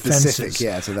certain offenses.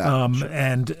 To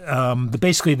that.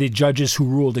 Basically, the judges who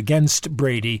ruled against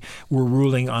Brady were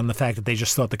ruling on the fact that they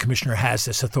just thought the commissioner has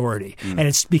this authority. And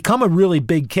it's become a really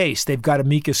big case. They've got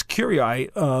amicus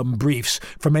curiae briefs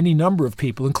from any number of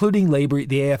people, including the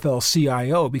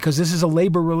AFL-CIO, because this is a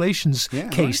labor relations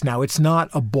case now. It's not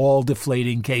a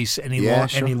ball-deflating case any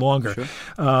longer.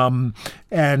 Sure.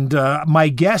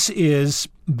 My guess is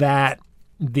that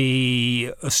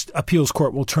the appeals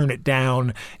court will turn it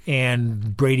down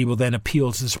and Brady will then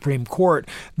appeal to the Supreme Court.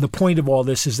 The point of all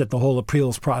this is that the whole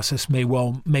appeals process may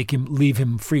well leave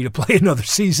him free to play another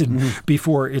season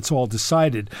before it's all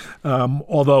decided.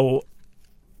 Although,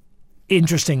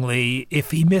 interestingly,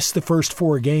 if he missed the first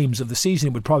 4 games of the season,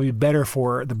 it would probably be better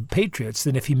for the Patriots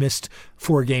than if he missed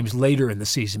 4 games later in the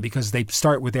season, because they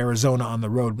start with Arizona on the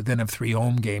road but then have 3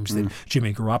 home games that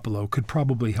Jimmy Garoppolo could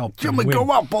probably help them win.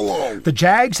 Garoppolo! The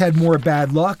Jags had more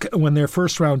bad luck when their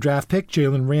first-round draft pick,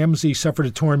 Jalen Ramsey, suffered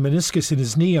a torn meniscus in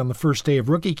his knee on the first day of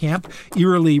rookie camp,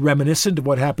 eerily reminiscent of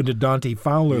what happened to Dante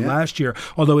Fowler last year,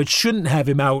 although it shouldn't have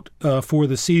him out for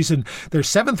the season. Their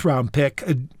 7th-round pick,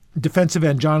 defensive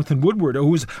end Jonathan Woodward,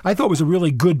 who I thought was a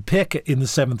really good pick in the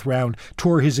 7th round,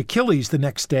 tore his Achilles the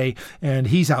next day, and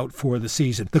he's out for the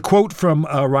season. The quote from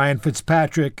Ryan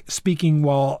Fitzpatrick, speaking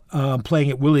while playing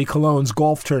at Willie Colon's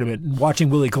golf tournament. Watching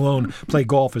Willie Colon play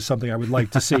golf is something I would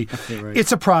like to see. Right.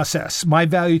 It's a process. My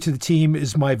value to the team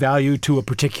is my value to a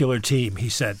particular team, he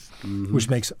said. Which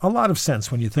makes a lot of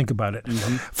sense when you think about it.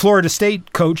 Florida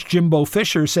State coach Jimbo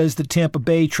Fisher says that Tampa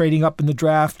Bay trading up in the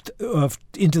draft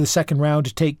into the 2nd round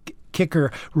to take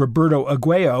kicker Roberto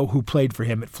Aguayo, who played for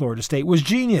him at Florida State, was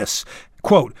genius.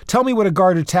 Quote, tell me what a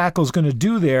guard or tackle is going to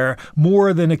do there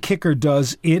more than a kicker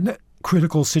does in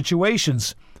critical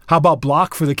situations. How about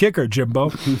block for the kicker,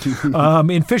 Jimbo?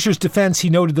 In Fisher's defense, he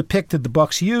noted the pick that the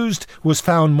Bucs used was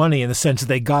found money in the sense that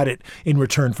they got it in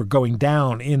return for going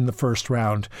down in the 1st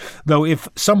round. Though if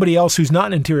somebody else who's not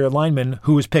an interior lineman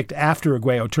who was picked after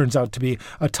Aguayo turns out to be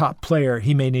a top player,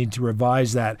 he may need to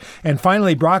revise that. And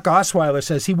finally, Brock Osweiler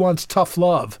says he wants tough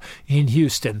love in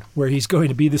Houston, where he's going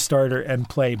to be the starter and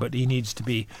play, but he needs to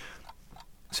be,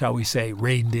 shall we say,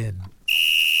 reined in.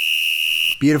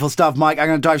 Beautiful stuff, Mike. I'm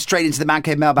going to dive straight into the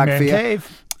Mancave Mailbag for you.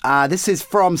 This is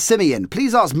from Simeon.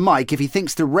 Please ask Mike if he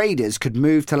thinks the Raiders could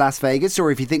move to Las Vegas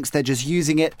or if he thinks they're just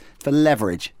using it for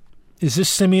leverage. Is this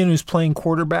Simeon who's playing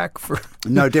quarterback for?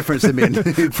 No, different Simeon.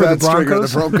 For the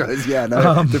Broncos? The Broncos, yeah,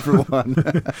 no, different one.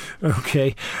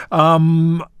 Okay.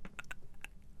 I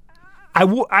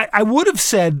would have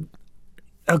said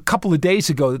a couple of days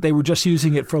ago that they were just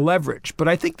using it for leverage, but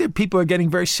I think that people are getting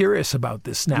very serious about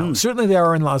this now. Certainly they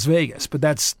are in Las Vegas, but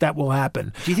that will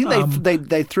happen. Do you think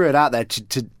they threw it out there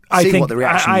to see what the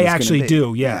reaction was I actually going to be?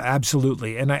 do, yeah,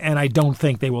 absolutely. And I don't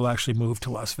think they will actually move to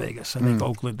Las Vegas. I think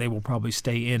Oakland, they will probably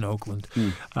stay in Oakland.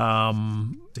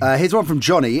 Here's one from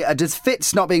Johnny. Does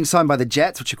Fitz not being signed by the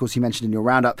Jets, which of course you mentioned in your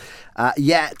roundup,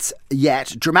 yet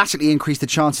dramatically increase the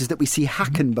chances that we see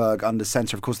Hackenberg under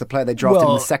centre? Of course, the player they drafted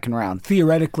in the 2nd round.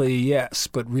 Theoretically, yes,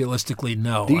 but realistically,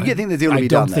 no. Do you think the deal will be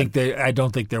done? I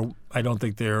don't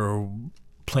think they're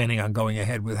planning on going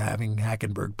ahead with having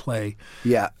Hackenberg play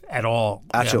at all.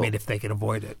 I mean, if they can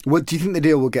avoid it. Well, do you think the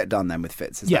deal will get done then with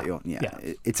Fitz?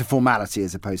 It's a formality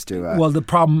as opposed to... Well, the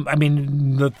problem,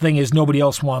 the thing is nobody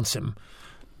else wants him,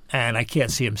 and I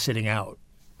can't see him sitting out.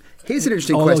 Here's an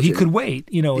interesting question. Although he could wait,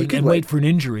 and wait for an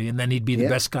injury, and then he'd be the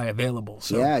best guy available.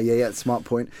 So. Yeah, smart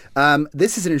point.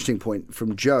 This is an interesting point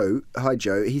from Joe. Hi,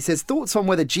 Joe. He says, thoughts on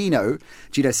whether Geno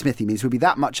Smith, he means, would be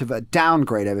that much of a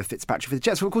downgrade over Fitzpatrick for the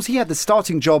Jets? Well, of course, he had the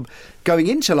starting job going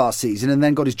into last season and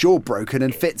then got his jaw broken,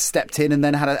 and Fitz stepped in and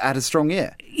then had a strong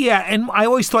year. Yeah, and I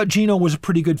always thought Geno was a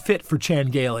pretty good fit for Chan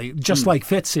Gailey, just like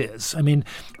Fitz is. I mean,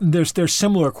 there's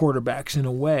similar quarterbacks in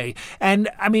a way. And,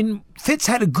 I mean, Fitz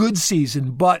had a good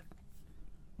season, but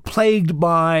plagued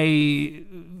by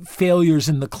failures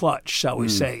in the clutch, shall we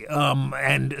say,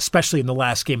 and especially in the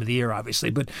last game of the year,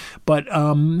 obviously. But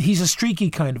he's a streaky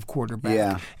kind of quarterback.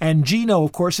 Yeah. And Geno,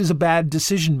 of course, is a bad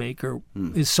decision maker.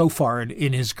 Is so far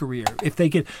in his career. If they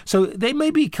could, so they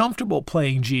may be comfortable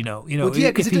playing Geno.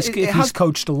 If he's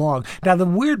coached along. Now the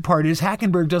weird part is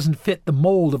Hackenberg doesn't fit the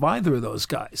mold of either of those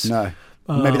guys. No.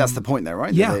 Maybe that's the point, though,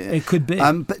 right? Yeah, it could be.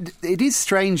 But it is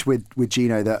strange with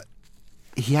Geno that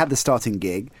he had the starting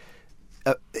gig.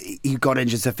 He got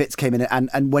injured, so Fitz came in,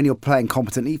 and when you're playing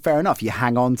competently, fair enough, you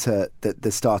hang on to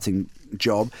the starting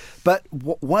job. But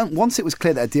once it was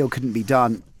clear that a deal couldn't be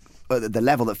done at the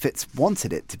level that Fitz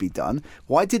wanted it to be done,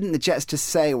 why didn't the Jets just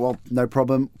say, well, no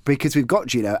problem, because we've got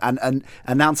Geno, and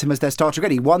announce him as their starter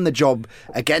again? He won the job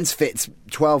against Fitz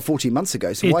 12, 14 months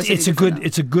ago. So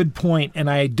it's a good point, and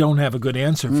I don't have a good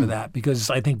answer for that, because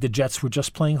I think the Jets were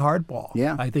just playing hardball.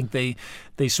 Yeah. I think they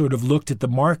sort of looked at the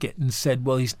market and said,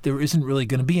 well, there isn't really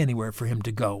going to be anywhere for him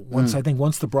to go. Once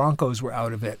the Broncos were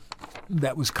out of it,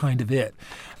 that was kind of it.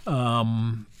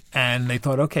 And they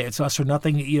thought, okay, it's us or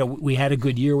nothing. We had a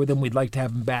good year with him. We'd like to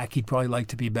have him back. He'd probably like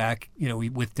to be back,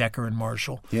 with Decker and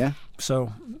Marshall. Yeah.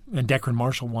 So, and Decker and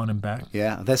Marshall want him back.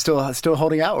 Yeah. They're still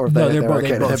holding out? Or they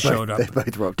both showed up. They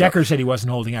both rocked Decker up. said he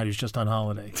wasn't holding out. He was just on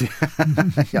holiday.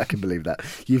 Yeah, I can believe that.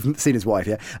 You've seen his wife,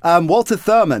 yeah? Walter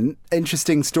Thurman,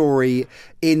 interesting story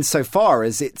insofar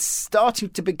as it's starting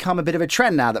to become a bit of a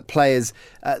trend now that players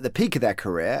at the peak of their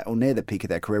career, or near the peak of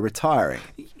their career, retiring.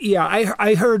 Yeah,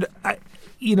 I heard...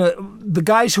 the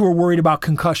guys who are worried about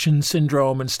concussion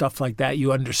syndrome and stuff like that,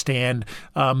 you understand.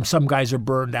 Some guys are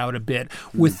burned out a bit.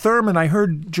 With Thurman, I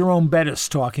heard Jerome Bettis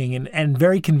talking, and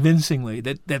very convincingly,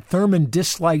 that Thurman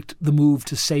disliked the move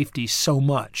to safety so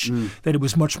much that it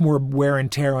was much more wear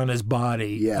and tear on his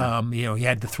body. Yeah. He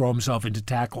had to throw himself into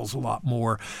tackles a lot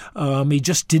more. He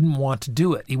just didn't want to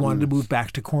do it. He wanted to move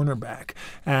back to cornerback.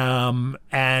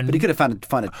 But he could have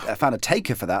found a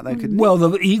taker for that, though, couldn't he? Well,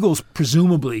 the Eagles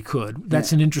presumably could.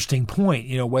 That's an interesting point.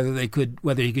 Whether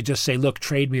he could just say, "Look,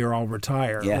 trade me or I'll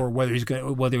retire," or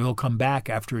whether he'll come back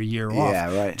after a year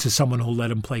off to someone who'll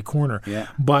let him play corner. Yeah.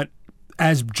 But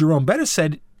as Jerome Bettis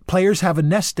said, players have a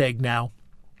nest egg now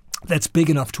that's big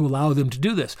enough to allow them to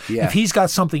do this. Yeah. If he's got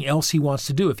something else he wants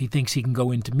to do, if he thinks he can go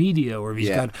into media, or if he's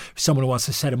got someone who wants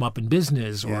to set him up in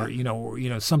business, or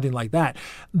something like that,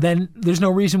 then there's no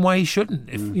reason why he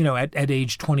shouldn't. If at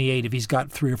age 28, if he's got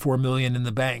 $3 or $4 million in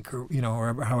the bank, or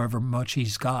or however much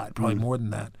he's got, probably more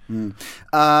than that.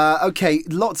 Okay,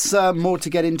 lots more to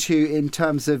get into in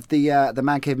terms of the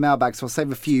Mancave Mailbag. So I'll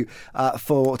save a few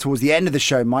for towards the end of the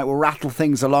show. Mike, we'll rattle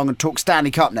things along and talk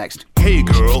Stanley Cup next. Hey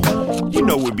girl,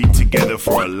 we've been together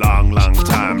for a long, long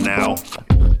time now.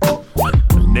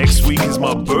 Next week is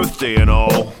my birthday and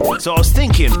all. So I was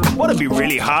thinking, what'd be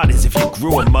really hot is if you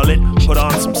grew a mullet, put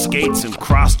on some skates and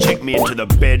cross-check me into the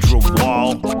bedroom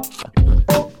wall.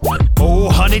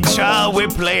 Oh, honey child, we're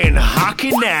playing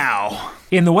hockey now.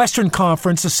 In the Western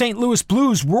Conference, the St. Louis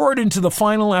Blues roared into the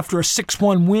final after a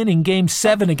 6-1 win in Game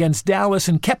 7 against Dallas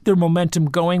and kept their momentum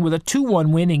going with a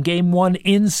 2-1 win in Game 1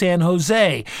 in San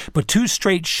Jose. But 2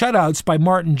 straight shutouts by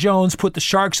Martin Jones put the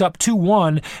Sharks up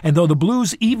 2-1, and though the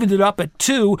Blues evened it up at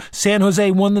 2, San Jose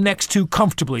won the next 2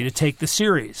 comfortably to take the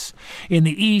series. In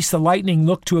the East, the Lightning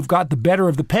looked to have got the better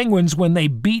of the Penguins when they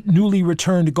beat newly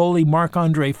returned goalie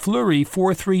Marc-Andre Fleury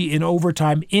 4-3 in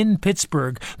overtime in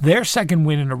Pittsburgh, their second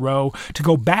win in a row, to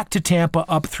go back to Tampa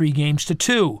up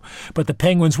 3-2. But the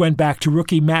Penguins went back to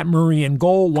rookie Matt Murray in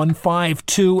goal, won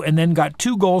 5-2, and then got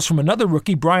 2 goals from another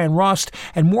rookie, Brian Rust,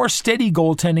 and more steady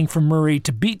goaltending from Murray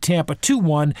to beat Tampa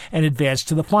 2-1 and advance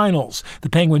to the finals. The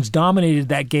Penguins dominated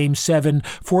that Game 7,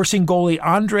 forcing goalie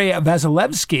Andrei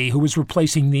Vasilevsky, who was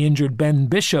replacing the injured Ben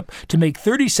Bishop, to make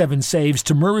 37 saves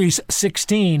to Murray's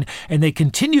 16, and they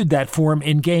continued that form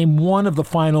in Game 1 of the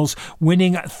finals,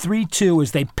 winning 3-2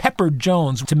 as they peppered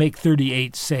Jones to make 38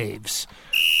 saves.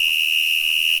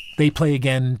 They play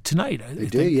again tonight. They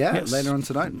do, yeah. Yes. Later on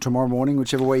tonight, tomorrow morning,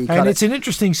 whichever way you cut it. And it's an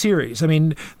interesting series. I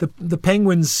mean, the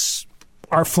Penguins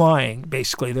are flying.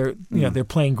 Basically, they're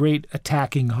playing great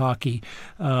attacking hockey,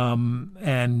 and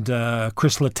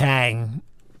Chris Letang,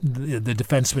 the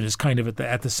defenseman, is kind of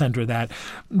at the center of that.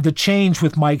 The change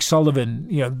with Mike Sullivan,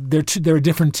 they're a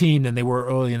different team than they were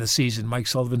early in the season. Mike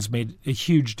Sullivan's made a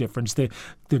huge difference. They're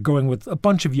going with a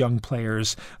bunch of young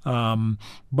players,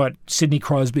 but Sidney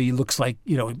Crosby looks like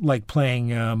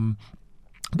playing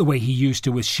the way he used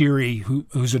to with Sheary,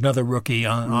 who's another rookie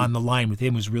on the line with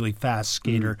him, who's a really fast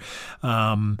skater.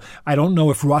 I don't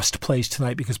know if Rust plays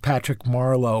tonight because Patrick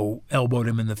Marleau elbowed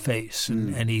him in the face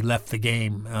and he left the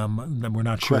game. We're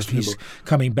not sure if he's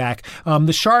coming back.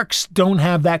 The Sharks don't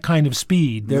have that kind of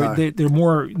speed. They're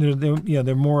more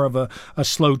of a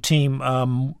slow team.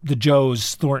 The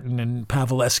Joes, Thornton and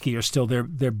Pavelski are still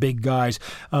their big guys.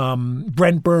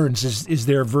 Brent Burns is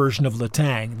their version of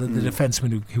Letang, the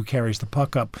defenseman who carries the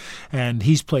puck up, and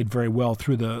he's played very well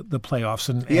through the playoffs.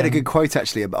 And he had a good quote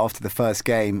actually after the first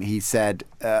game. He said,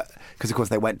 because of course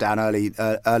they went down early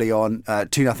on,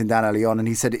 2-0 down early on, and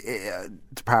he said,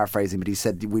 to paraphrase him, but he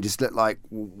said we just felt like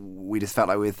we were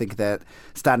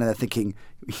standing there thinking,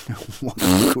 what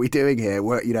are we doing here?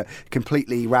 We're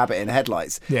completely rabbit in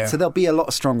headlights. Yeah. So they'll be a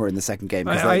lot stronger in the second game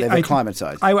because they've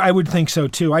acclimatized. I would think so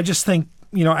too. I just think.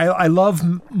 I love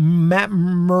Matt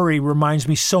Murray. Reminds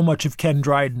me so much of Ken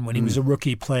Dryden when he was a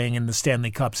rookie playing in the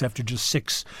Stanley Cups after just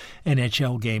 6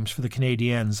 NHL games for the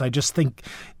Canadiens. I just think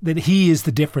that he is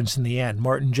the difference in the end.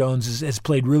 Martin Jones has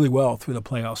played really well through the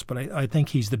playoffs, but I think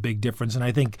he's the big difference, and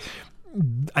I think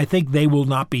they will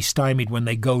not be stymied when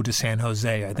they go to San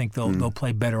Jose. I think they'll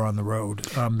play better on the road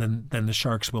than the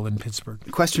Sharks will in Pittsburgh.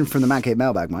 Question from the Mancave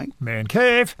Mailbag, Mike.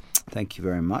 Mancave. Thank you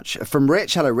very much. From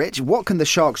Rich. Hello, Rich. What can the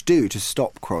Sharks do to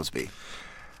stop Crosby?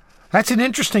 That's an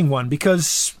interesting one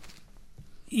because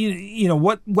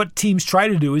what teams try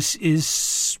to do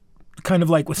is kind of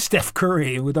like with Steph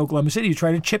Curry with Oklahoma City. You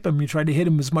try to chip him, you try to hit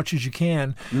him as much as you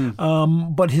can.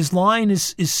 But his line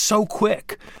is so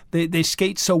quick. They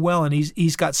skate so well, and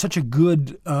he's got such a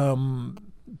good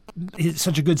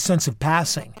sense of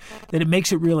passing that it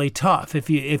makes it really tough. If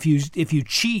you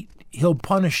cheat, he'll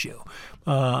punish you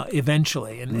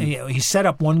eventually. And he set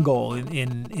up one goal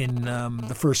in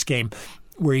the first game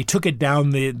where he took it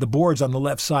down the boards on the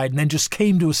left side and then just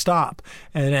came to a stop.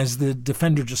 And as the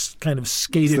defender just kind of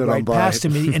skated right past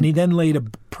him, and he then laid a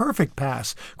perfect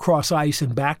pass cross ice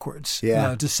and backwards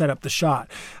to set up the shot.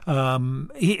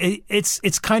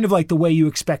 It's kind of like the way you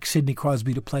expect Sidney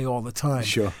Crosby to play all the time.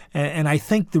 Sure. And I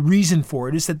think the reason for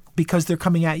it is that because they're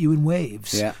coming at you in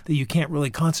waves, that you can't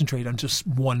really concentrate on just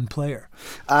one player.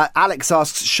 Alex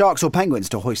asks, Sharks or Penguins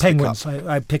to hoist Penguins. the cup?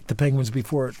 I picked the Penguins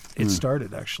before it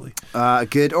started, actually.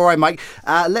 Good. All right, Mike.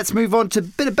 Let's move on to a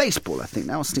bit of baseball, I think.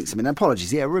 Now I'll sneak some in.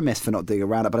 Apologies. Yeah, remiss for not doing a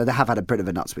roundup, but I have had a bit of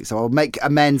a nuts week, so I'll make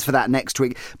amends for that next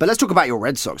week. But let's talk about your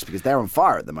Red Sox because they're on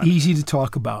fire at the moment. Easy to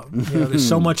talk about. There's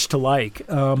so much to like.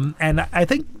 And I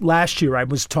think last year I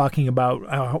was talking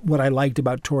about what I liked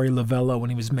about Torey Lovullo when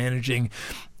he was managing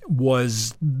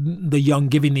was giving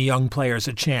the young players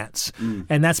a chance.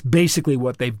 And that's basically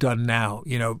what they've done now.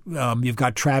 You've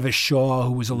got Travis Shaw,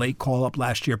 who was a late call-up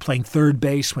last year, playing third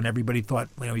base when everybody thought,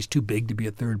 he's too big to be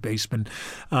a third baseman.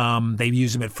 They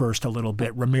use him at first a little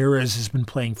bit. Ramirez has been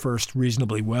playing first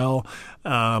reasonably well,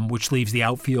 which leaves the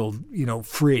outfield,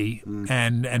 free.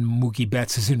 And Mookie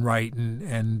Betts is in right,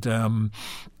 and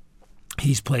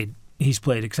he's played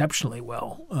exceptionally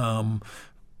well.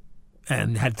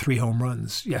 And had 3 home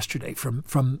runs yesterday from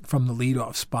the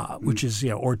leadoff spot, which is,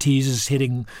 Ortiz is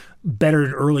hitting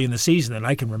better early in the season than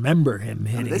I can remember him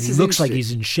hitting. He looks like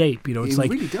he's in shape. It's he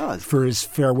really does. For his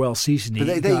farewell season.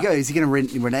 But there you go. Is he going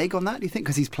to renege on that, do you think?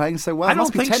 Because he's playing so well? I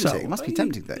don't think tempting. so. It must be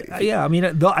tempting, though. Yeah,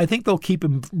 I think they'll keep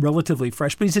him relatively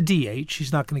fresh, but he's a DH.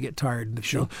 He's not going to get tired in the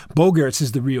show. Bogarts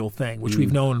is the real thing, which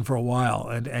we've known for a while,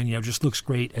 and just looks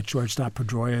great at shortstop.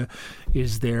 Pedroia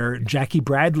is there. Jackie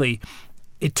Bradley.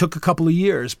 It took a couple of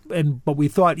years, but we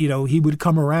thought, he would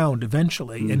come around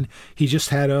eventually. And he just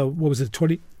had a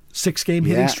 26-game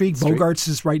hitting streak. Bogarts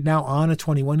is right now on a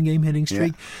 21-game hitting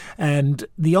streak. And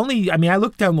I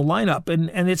looked down the lineup, and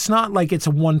it's not like it's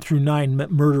a 1 through 9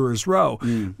 murderer's row.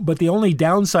 But the only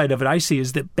downside of it I see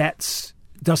is that Betts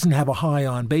doesn't have a high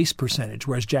on-base percentage,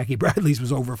 whereas Jackie Bradley's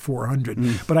was over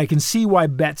 400. But I can see why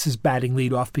Betts is batting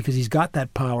leadoff because he's got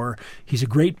that power. He's a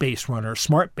great base runner,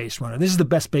 smart base runner. This is the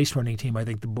best base running team I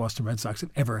think the Boston Red Sox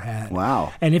have ever had.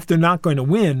 Wow. And if they're not going to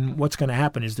win, what's going to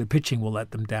happen is their pitching will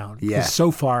let them down. Yeah. So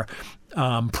far,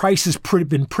 Price has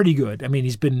been pretty good.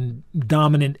 He's been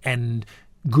dominant and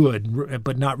good,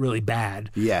 but not really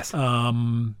bad. Yes.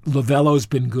 Lovullo's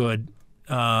been good.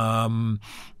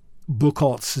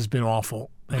 Buchholz has been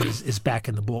awful and is back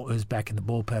in the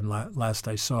bullpen. Last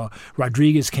I saw,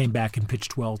 Rodriguez came back and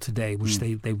pitched well today, which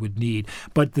they would need.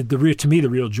 But to me, the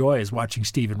real joy is watching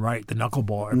Stephen Wright, the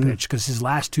knuckleballer, pitch because his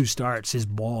last 2 starts, his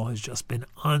ball has just been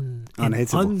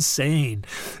insane.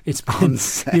 It's been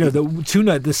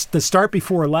the start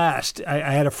before last.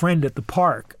 I had a friend at the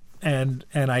park. And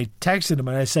I texted him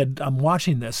and I said, I'm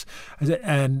watching this. Is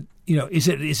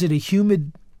it a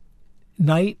humid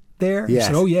night there? Yes. He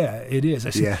said, oh, yeah, it is.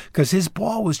 I said, Yeah. because his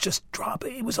ball was just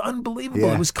dropping. It was unbelievable.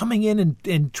 Yeah. It was coming in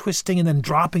and twisting and then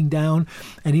dropping down,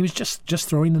 and he was just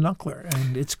throwing the knuckler,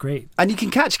 and it's great. And you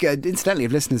can catch, incidentally,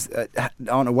 if listeners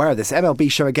aren't aware of this, MLB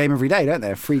show a game every day, don't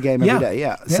they? A free game every day,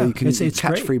 yeah. So you can catch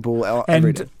great. free ball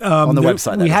every day on the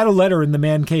website. We had a letter in the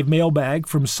Mancave Mailbag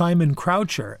from Simon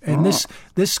Croucher, and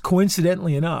this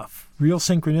coincidentally enough, real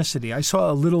synchronicity, I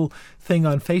saw a little thing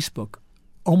on Facebook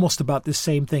almost about this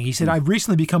same thing. He said, I've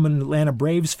recently become an Atlanta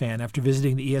Braves fan after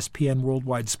visiting the ESPN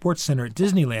Worldwide Sports Center at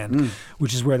Disneyland,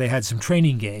 which is where they had some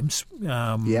training games.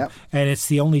 And it's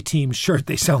the only team shirt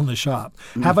they sell in the shop.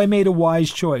 Have I made a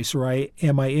wise choice, or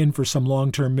am I in for some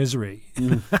long-term misery?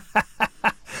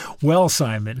 Well,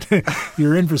 Simon,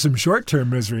 you're in for some short-term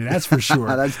misery, that's for sure.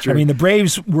 That's true. I mean, the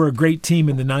Braves were a great team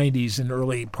in the 90s and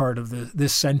early part of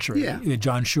this century. Yeah.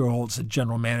 John Schuerholz, the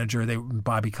general manager,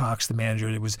 Bobby Cox, the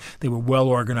manager. They were well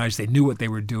organized. They knew what they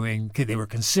were doing. They were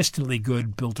consistently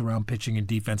good, built around pitching and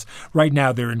defense. Right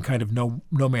now, they're in kind of no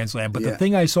man's land. But the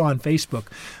thing I saw on Facebook,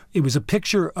 it was a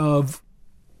picture of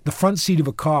the front seat of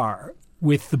a car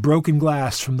with the broken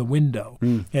glass from the window.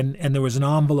 And there was an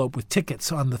envelope with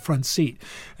tickets on the front seat.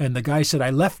 And the guy said, I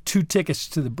left 2 tickets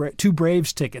two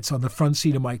Braves tickets on the front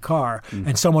seat of my car,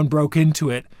 and someone broke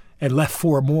into it and left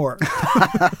 4 more.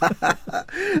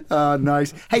 Oh,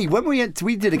 nice. Hey, when we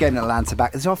did a game in Atlanta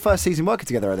back, this is our first season working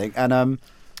together, I think. And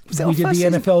we did the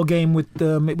NFL game with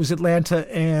it was Atlanta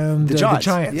and the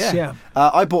Giants. Yeah.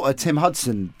 I bought a Tim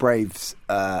Hudson Braves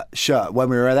shirt when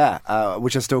we were there,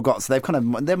 which I still got. So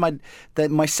they're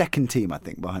my second team, I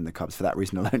think, behind the Cubs for that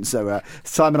reason alone. So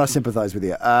Simon, I sympathise with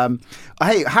you.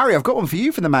 Hey, Harry, I've got one for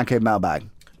you from the Mancave Mailbag.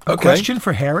 A question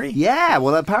for Harry? Yeah,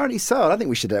 well, apparently so. I think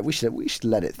we should let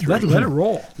it through. Let it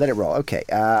roll. Let it roll. Okay.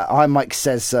 Hi, Mike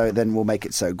says so. Then we'll make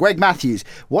it so. Greg Matthews,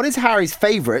 what is Harry's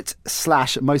favourite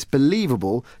 / most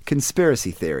believable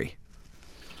conspiracy theory?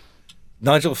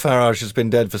 Nigel Farage has been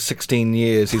dead for 16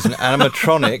 years. He's an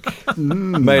animatronic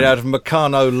made out of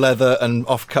Meccano leather and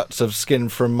offcuts of skin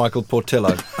from Michael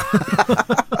Portillo.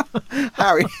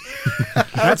 Harry.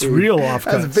 That's real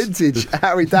offcuts. That's vintage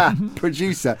Harry Datt,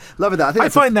 producer. Love that. I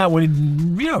find that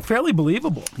one, fairly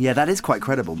believable. Yeah, that is quite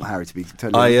credible, Harry, to be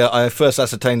totally honest. I first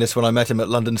ascertained this when I met him at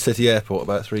London City Airport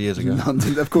about 3 years ago.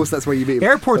 London, of course, that's where you meet him.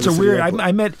 Airports are weird.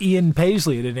 I met Ian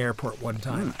Paisley at an airport one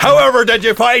time. However did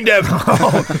you find him?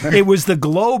 It was the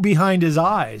glow behind his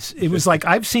eyes. It was like,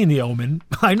 I've seen The Omen.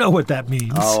 I know what that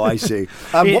means. Oh, I see.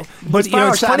 But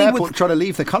it's funny airport trying to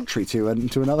leave the country to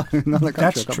another country.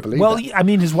 That's true. Well, I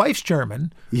mean, his wife's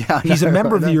German. Yeah, he's a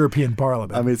member of the European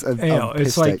Parliament. I mean,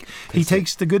 it's like he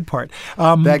takes the good part.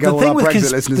 There go all our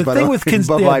Brexit listeners, by the way.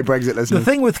 Bye-bye, Brexit listeners. The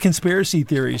thing with conspiracy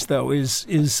theories, though, is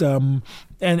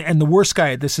and the worst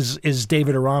guy at this is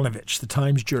David Aronovich, the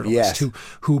Times journalist,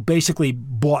 who basically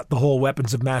bought the whole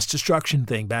weapons of mass destruction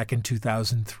thing back in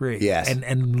 2003. Yes.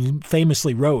 And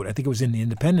famously wrote, I think it was in The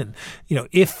Independent,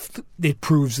 if it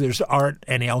proves there aren't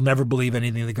any, I'll never believe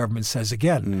anything the government says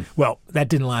again. Well, that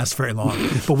didn't last very long.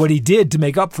 But what he did to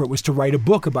make up for it was to write a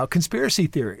book about conspiracy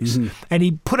theories. And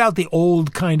he put out the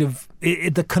old kind of,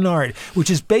 the canard, which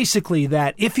is basically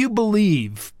that if you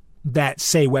believe that,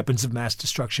 say, weapons of mass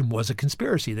destruction was a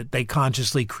conspiracy, that they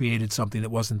consciously created something that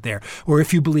wasn't there, or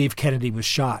if you believe Kennedy was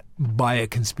shot by a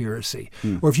conspiracy,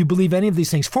 or if you believe any of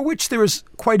these things, for which there is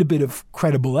quite a bit of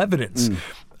credible evidence,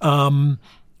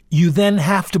 you then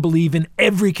have to believe in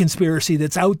every conspiracy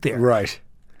that's out there. Right.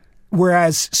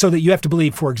 Whereas, so that you have to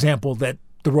believe, for example, that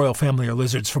the royal family are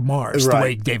lizards from Mars, the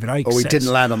way David Icke says. Or we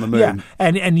didn't land on the moon. Yeah.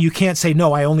 And you can't say,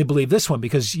 no, I only believe this one,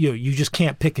 because you just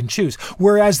can't pick and choose.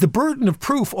 Whereas the burden of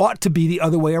proof ought to be the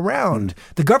other way around.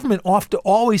 The government ought to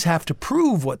always have to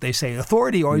prove what they say.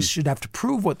 Authority always should have to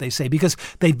prove what they say, because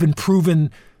they've been proven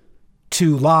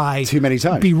to lie too many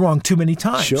times, be wrong too many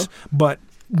times. Sure. But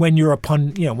when you're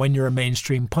when you're a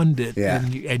mainstream pundit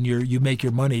and you make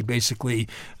your money basically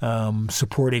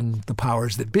supporting the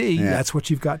powers that be, that's what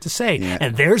you've got to say. Yeah.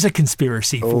 And there's a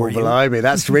conspiracy for you. Oh, blimey,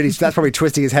 that's probably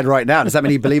twisting his head right now. Does that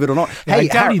mean he believe it or not? Yeah, I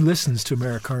doubt he listens to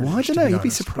Americarnage. Well, I don't know. You'd be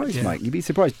surprised, Mike. You'd be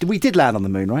surprised. We did land on the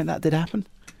moon, right? That did happen.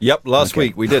 Yep, last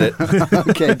week we did it.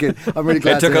 Okay, good. I'm really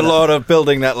glad. It took a lot of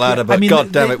building that ladder, but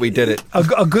God damn it, we did it.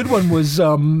 A good one was the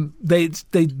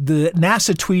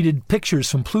NASA tweeted pictures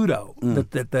from Pluto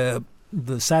that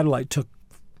the satellite took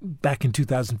back in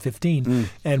 2015,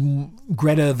 and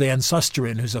Greta Van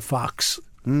Susteren, who's a Fox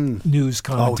news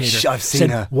commentator. I've seen said,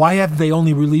 her. Why have they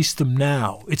only released them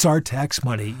now? It's our tax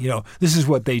money. This is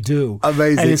what they do.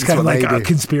 Amazing. And it's kind of like a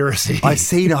conspiracy. I've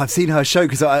seen her show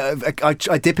because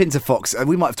I dip into Fox.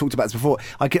 We might have talked about this before.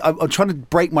 I'm trying to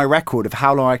break my record of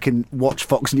how long I can watch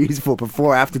Fox News for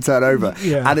before I have to turn over.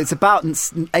 Yeah. And it's about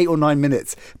 8 or 9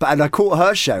 minutes. And I caught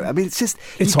her show. I mean, it's just,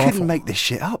 you awful. couldn't make this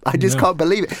shit up. I just can't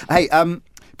believe it. Hey,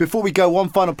 before we go, one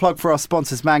final plug for our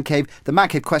sponsors, Mancave. The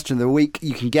Mancave Question of the Week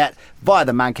you can get via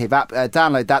the Mancave app.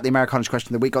 Download that, the Americarnage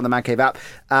Question of the Week on the Mancave app,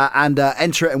 and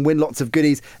enter it and win lots of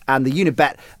goodies. And the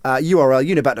Unibet URL,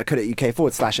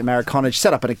 unibet.co.uk/Americarnage.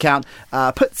 Set up an account,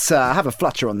 have a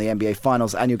flutter on the NBA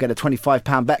Finals, and you'll get a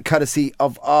 £25 bet courtesy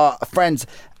of our friends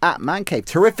at Mancave.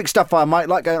 Terrific stuff. I might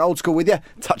like going old school with you.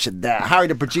 Touch it there. Harry,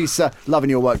 the producer,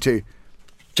 loving your work too.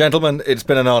 Gentlemen, it's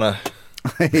been an honour.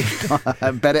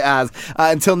 I bet it has.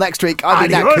 Until next week, I've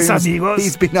been Nat Coombs.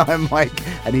 He's been Iron Mike,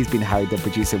 and he's been Harry the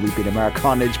producer. We've been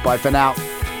Americarnage. Bye for now.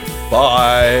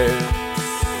 Bye.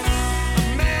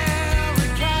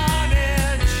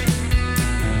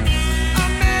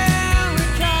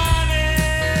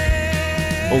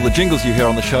 All the jingles you hear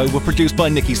on the show were produced by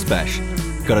Nikki Spesh.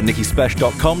 Go to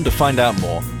nikkispesh.com to find out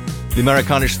more. The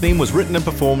Americarnage theme was written and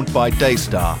performed by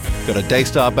Daystar. Go to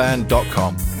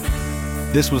daystarband.com.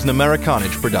 This was an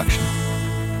Americarnage production.